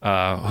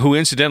 who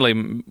incidentally,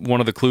 one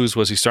of the clues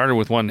was he started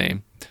with one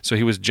name, so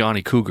he was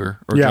Johnny Cougar,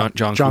 or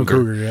John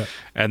Cougar, yeah.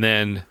 And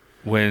then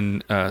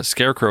when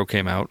Scarecrow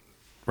came out,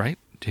 right?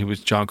 He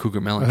was John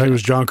Cougar Mellencamp. I think it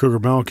was John Cougar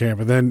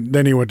Mellencamp, and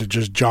then he went to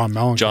just John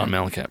Mellencamp. John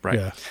Mellencamp,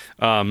 right?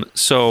 Yeah.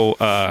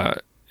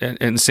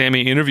 And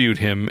Sammy interviewed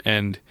him,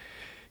 and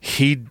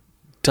he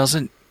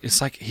doesn't. It's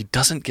like he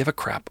doesn't give a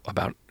crap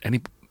about any,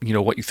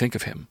 what you think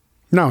of him.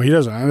 No, he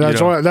doesn't. And that's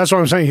what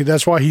I'm saying.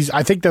 That's why he's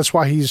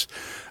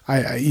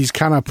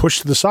kind of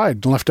pushed to the side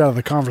and left out of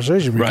the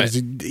conversation because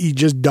he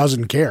just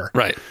doesn't care.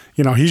 Right.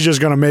 He's just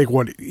going to make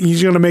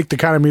the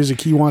kind of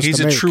music he wants to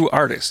make. He's a true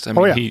artist. I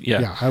mean,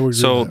 I would agree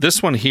so with that.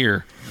 this one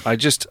here, I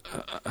just,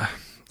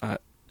 I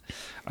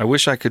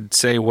wish I could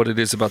say what it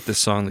is about this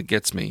song that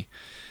gets me.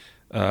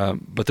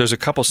 But there's a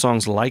couple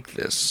songs like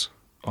this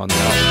on the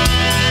album.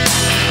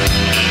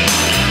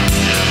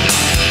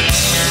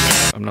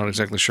 I'm not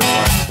exactly sure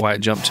why I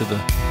jumped to the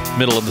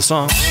middle of the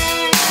song.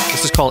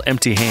 This is called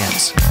Empty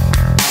Hands.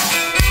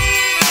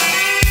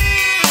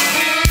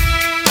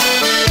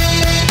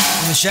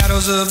 In the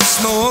shadows of the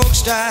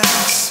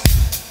smokestacks,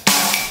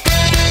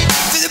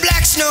 through the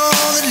black snow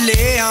that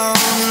lay on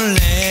the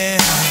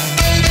land,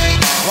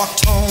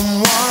 walked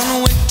home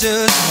one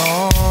winter's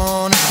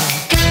morning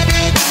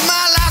with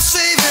my life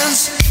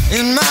savings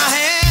in my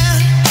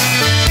hand.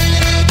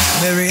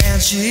 Mary Ann,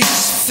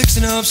 she's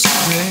fixing up some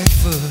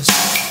breakfast,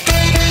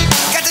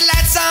 got the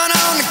lights on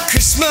the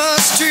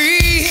Christmas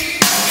tree,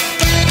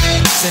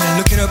 sitting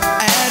looking up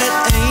at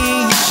an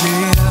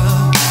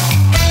angel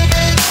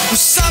with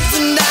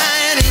something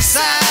dying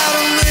inside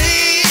of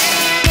me.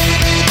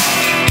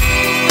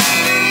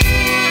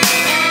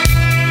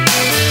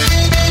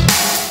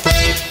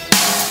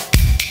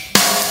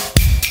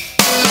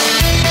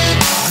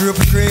 Grew up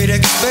with great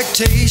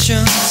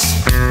expectations,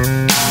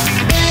 heard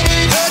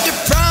the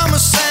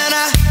promise and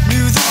I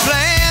knew the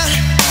plan.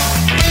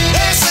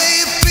 They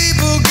say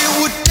people get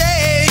what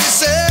they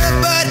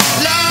deserve, but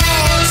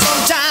Lord,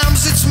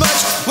 sometimes it's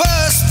much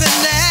worse than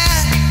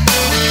that.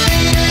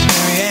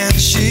 Mary Ann,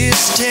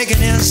 she's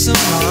taking in some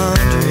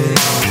laundry,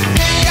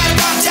 got a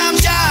part-time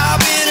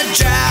job in a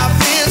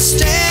drive-in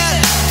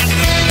stand.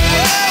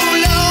 Oh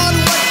Lord,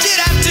 what did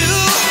I do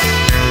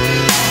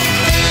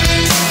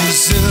to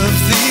deserve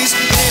these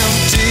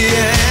empty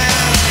hands?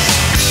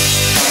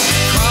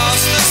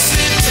 Across the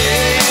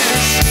cities,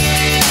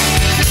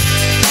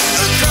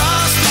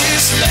 across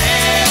this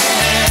land,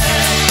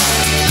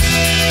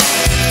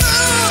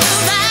 through the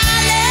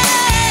valley,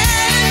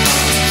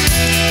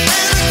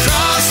 and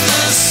across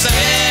the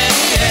sand,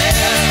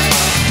 yeah.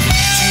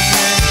 Too many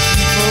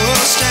people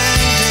standing in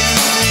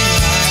line,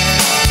 too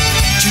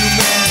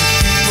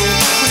many people with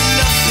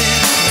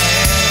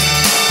nothing planned.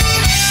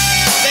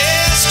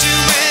 There's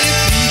too many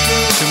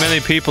people. Too many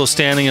people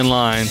standing in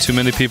line. Too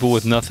many people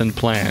with nothing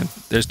planned.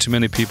 There's too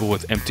many people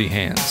with empty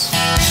hands.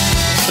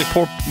 It's like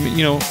poor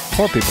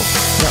people.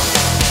 Yeah.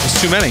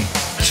 There's too many.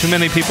 Too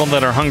many people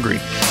that are hungry.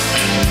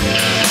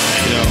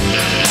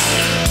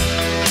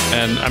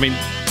 And I mean,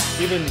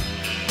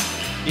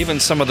 even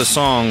some of the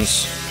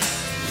songs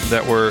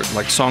that were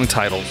like song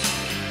titles.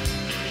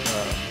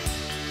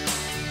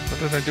 What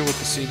did I do with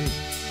the CD?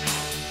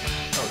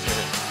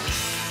 Okay.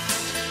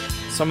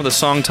 Some of the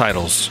song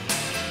titles.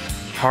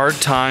 Hard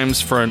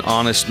Times for an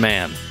Honest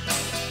Man.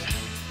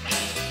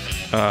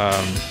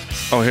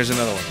 Here's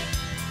another one.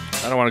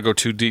 I don't want to go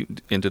too deep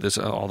into this,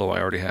 although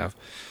I already have.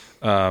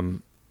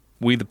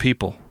 We the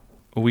People.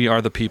 We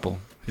Are the People.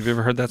 Have you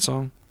ever heard that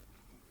song?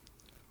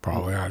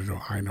 Probably. I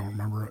don't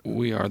remember it.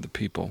 We Are the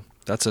People.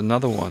 That's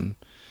another one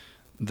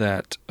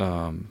that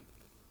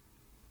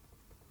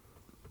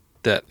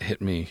that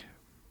hit me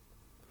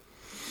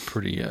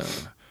pretty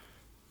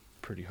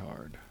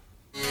hard.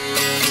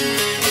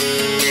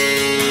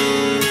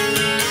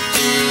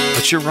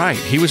 But you're right.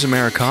 He was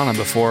Americana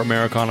before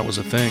Americana was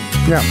a thing.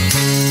 Yeah.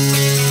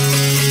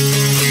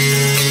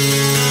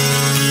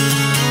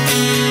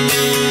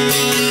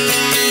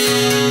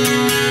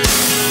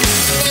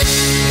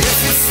 If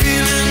you're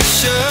feeling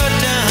shut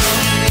down,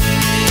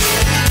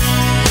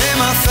 may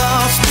my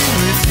thoughts be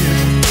with you.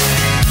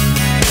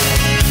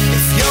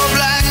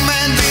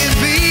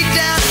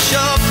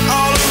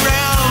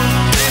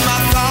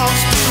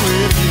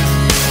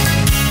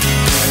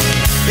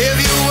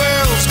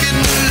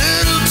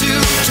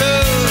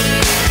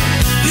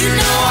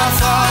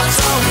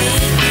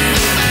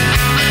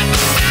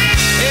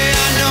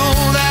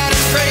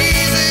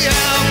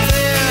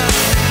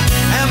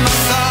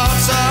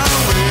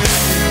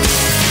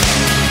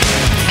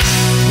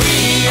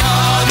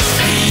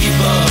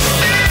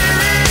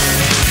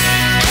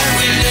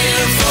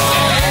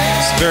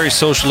 very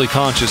socially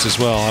conscious as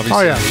well,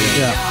 obviously. Oh, yeah.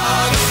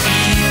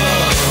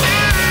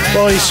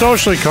 Well, he's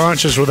socially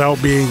conscious without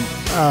being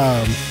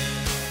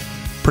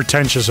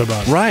pretentious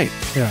about it. Right.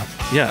 Yeah.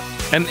 Yeah.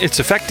 And it's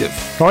effective.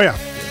 Oh, yeah.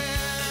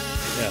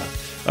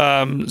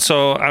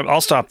 So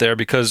I'll stop there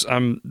because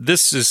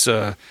this is,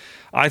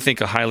 I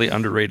think, a highly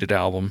underrated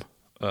album.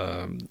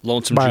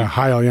 Lonesome By Jubilee. a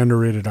highly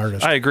underrated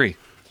artist. I agree.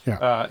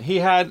 Yeah. He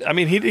had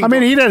he'd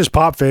had his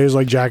pop phase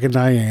like Jack and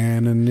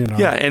Diane and,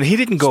 Yeah, and he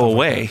didn't go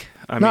away.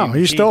 Like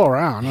he's still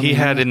around. He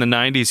had in the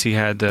 90s, he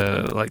had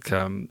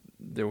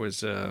there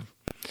was, I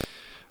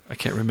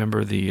can't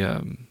remember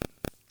the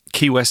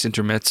Key West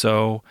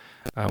Intermezzo,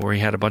 where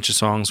he had a bunch of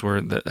songs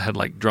that had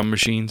like drum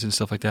machines and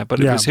stuff like that. But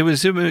it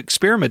was him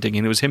experimenting,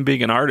 and it was him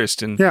being an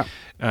artist, and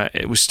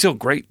it was still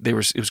great. It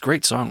was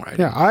great songwriting.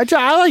 Yeah, I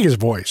like his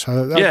voice.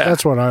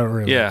 That's what I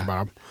really like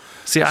about him.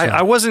 See,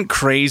 I wasn't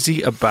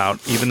crazy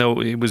about, even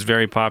though it was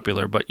very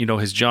popular, but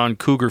his John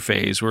Cougar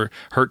phase where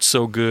Hurts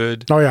So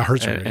Good. Oh yeah,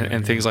 Hurts So Good.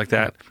 And things like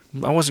that.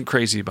 I wasn't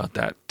crazy about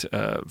that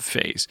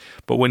phase.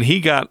 But when he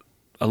got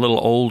a little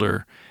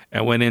older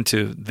and went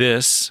into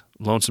this,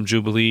 Lonesome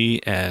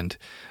Jubilee, and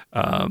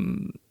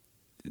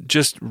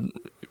just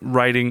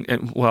writing,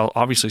 and well,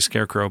 obviously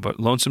Scarecrow, but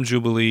Lonesome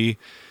Jubilee,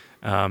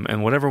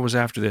 and whatever was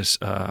after this,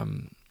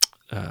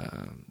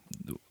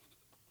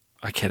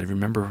 I can't even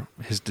remember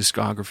his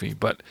discography,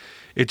 but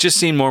it just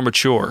seemed more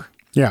mature.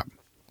 Yeah.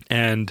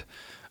 And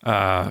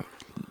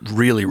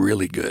really,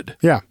 really good.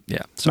 Yeah.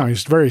 Yeah. So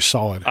he's very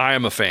solid. I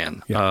am a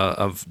fan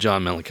of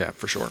John Mellencamp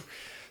for sure.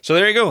 So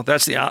there you go.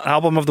 That's the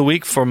album of the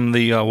week from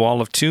the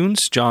Wall of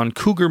Tunes, John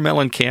Cougar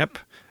Mellencamp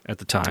at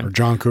the time. Or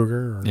John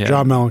Cougar, or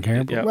John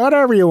Mellencamp,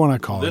 whatever you want to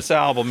call this it.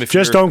 Album,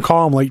 just don't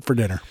call him late for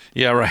dinner.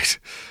 Yeah, right.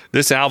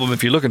 This album,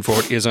 if you're looking for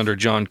it, is under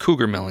John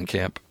Cougar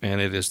Mellencamp, and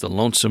it is the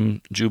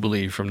Lonesome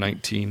Jubilee from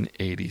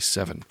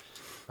 1987.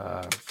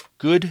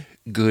 Good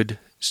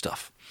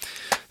stuff.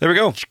 There we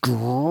go.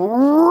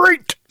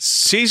 Great.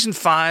 Season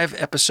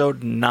 5,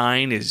 episode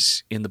 9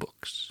 is in the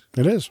books.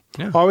 It is.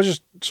 Yeah. I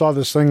just saw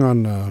this thing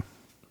on,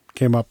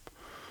 came up.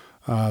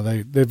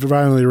 They've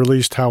finally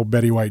released how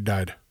Betty White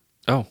died.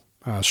 Oh.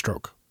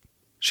 Stroke.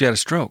 She had a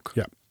stroke?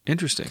 Yeah.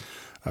 Interesting.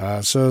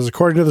 Says,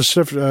 according to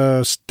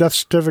the death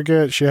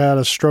certificate, she had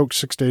a stroke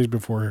 6 days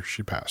before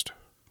she passed.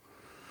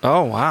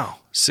 Oh, wow.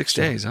 6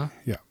 days, huh?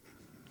 Yeah.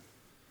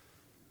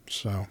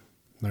 So,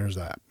 there's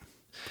that.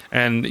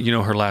 And,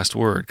 her last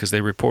word, because they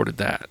reported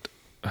that.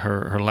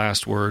 Her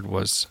last word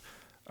was,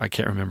 I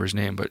can't remember his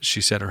name, but she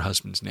said her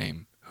husband's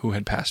name, who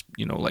had passed,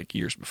 like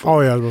years before.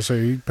 Oh, yeah, I was going to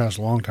say, he passed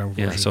a long time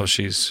before. Yeah, so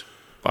she's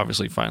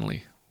obviously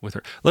finally with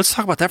her. Let's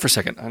talk about that for a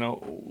second. I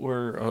know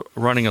we're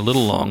running a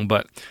little long,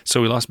 but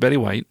so we lost Betty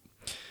White,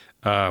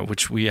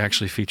 which we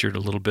actually featured a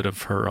little bit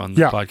of her on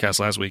the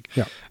podcast last week.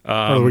 Yeah,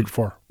 or the week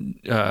before.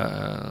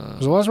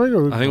 Was it last week?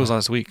 Or I think it was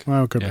last week.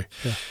 Well, it could be.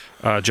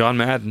 Yeah. John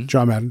Madden.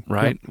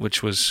 Right, yep.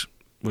 which was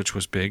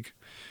big.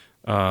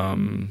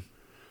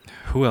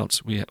 Who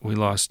else? We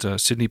lost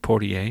Sidney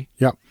Poitier.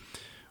 Yep.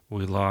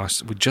 We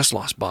just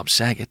lost Bob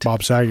Saget.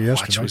 Bob Saget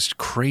yesterday. Which was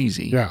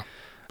crazy. Yeah.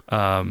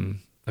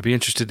 I'd be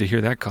interested to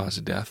hear that cause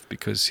of death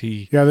because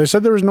he. Yeah, they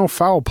said there was no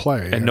foul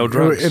play and no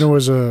drugs, and it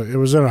was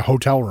in a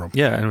hotel room.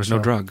 Yeah, and there was no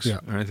drugs or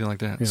anything like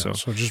that. Yeah, so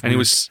just and he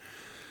was,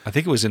 I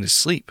think it was in his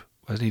sleep.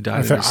 Wasn't he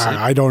died in his sleep?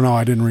 I don't know.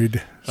 I didn't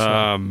read.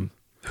 So.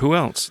 Who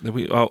else?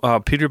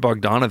 Peter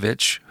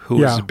Bogdanovich, who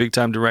was a big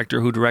time director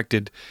who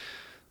directed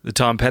the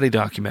Tom Petty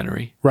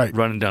documentary, right?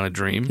 Running Down a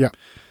Dream. Yeah.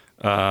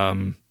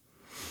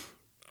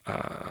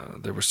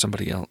 There was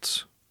somebody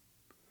else.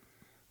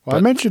 Well, I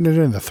mentioned it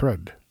in the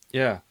thread.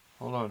 Yeah.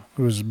 Hold on.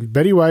 It was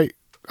Betty White.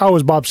 Oh, it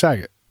was Bob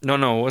Saget. No,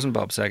 it wasn't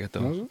Bob Saget,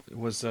 though. Was it? It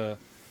was,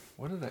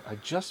 what did I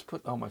just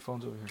put? Oh, my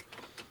phone's over here.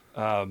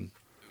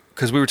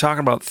 Because we were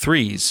talking about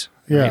threes.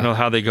 Yeah. You know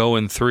how they go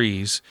in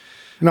threes.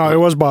 No, it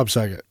was Bob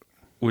Saget.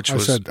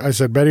 I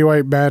said Betty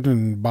White, Madden,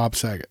 and Bob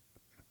Saget.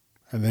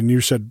 And then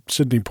you said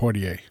Sidney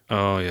Poitier.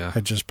 Oh, yeah.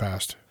 Had just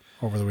passed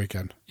over the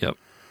weekend. Yep.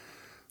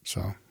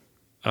 So.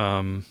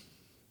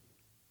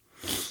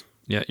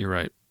 Yeah, you're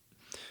right.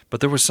 But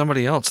there was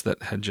somebody else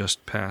that had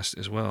just passed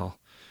as well.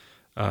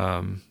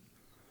 I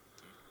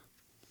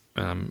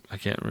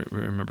can't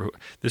remember who.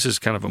 This is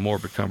kind of a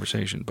morbid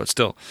conversation, but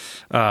still.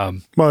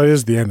 Well, it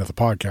is the end of the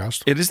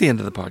podcast. It is the end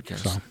of the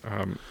podcast.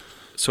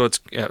 So it's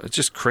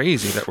just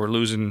crazy that we're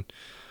losing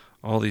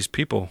all these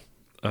people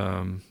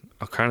kind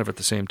of at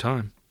the same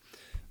time.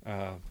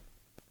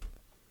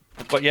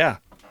 But yeah,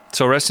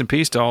 so rest in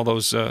peace to all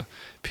those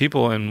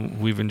people,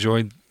 and we've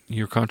enjoyed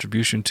your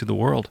contribution to the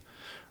world.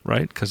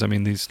 Right, because I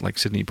mean, like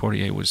Sidney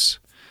Poitier was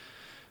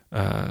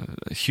a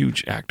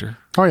huge actor.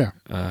 Oh yeah,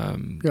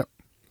 yep.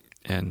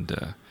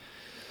 And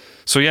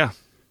so yeah,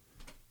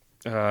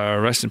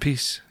 rest in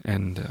peace,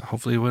 and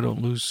hopefully we don't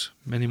lose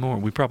many more.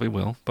 We probably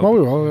will. But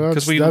we will.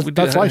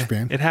 That's life,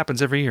 man. It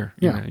happens every year.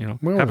 Yeah,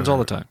 it happens all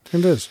the time.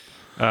 It is.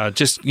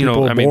 Just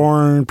people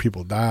born,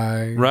 people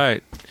die.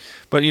 Right,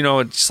 but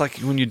it's like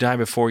when you die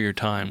before your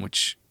time,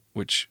 which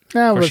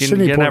yeah,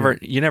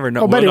 you never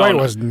know. Oh, Betty White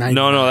was 90.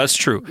 No, that's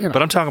true.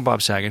 But I'm talking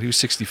Bob Saget, who was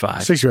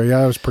 65. 65, yeah,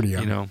 that was pretty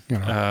young.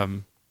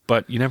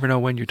 but you never know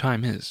when your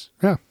time is.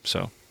 Yeah.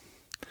 So,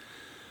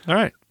 all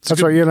right.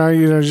 That's why,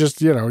 you just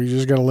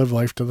got to live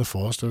life to the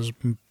fullest as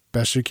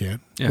best you can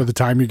with the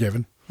time you're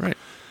given. Right.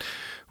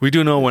 We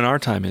do know when our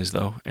time is,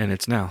 though, and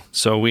it's now.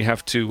 So we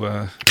have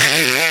to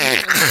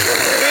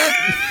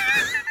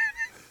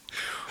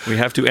we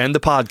have to end the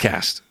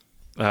podcast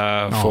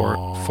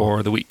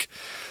for the week.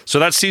 So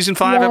that's season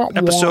 5,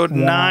 episode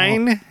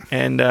 9,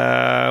 and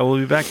we'll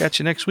be back at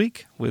you next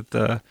week with.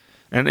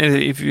 And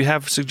if you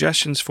have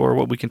suggestions for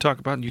what we can talk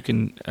about, you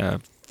can,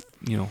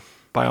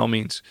 by all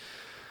means,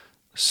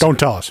 don't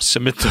tell us.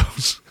 Submit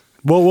those.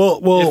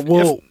 We'll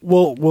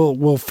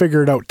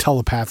figure it out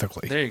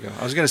telepathically. There you go.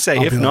 I was going to say,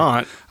 if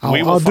not,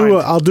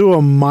 I'll do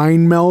a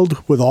mind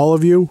meld with all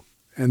of you,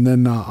 and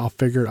then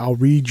I'll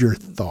read your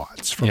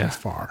thoughts from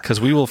afar.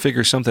 Because we will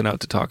figure something out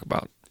to talk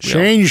about.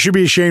 Shane, you should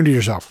be ashamed of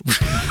yourself.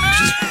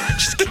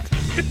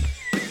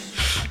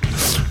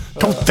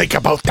 Don't think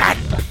about that.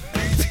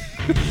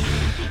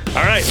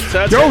 All right.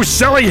 So you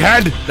silly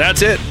head.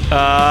 That's it.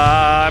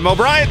 I'm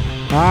O'Brien.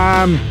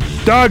 I'm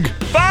Doug.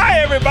 Bye,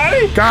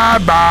 everybody.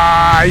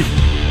 Goodbye.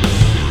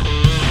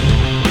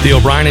 The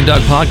O'Brien and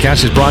Doug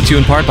podcast is brought to you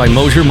in part by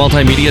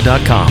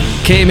MosierMultimedia.com,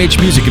 KMH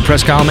Music in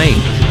Presque Isle,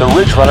 Maine, The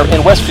Ridge Runner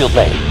in Westfield,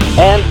 Maine,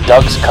 and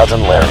Doug's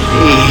cousin Larry.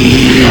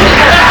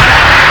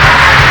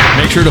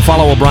 Make sure to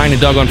follow O'Brien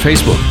and Doug on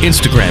Facebook,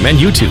 Instagram, and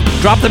YouTube.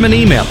 Drop them an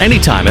email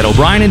anytime at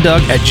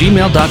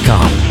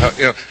o'brienanddug@gmail.com.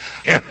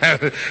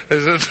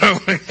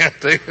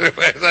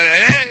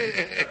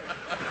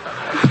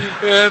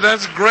 Yeah,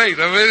 that's great.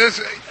 I mean,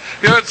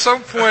 at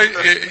some point,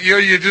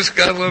 you just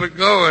got to let it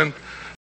go. And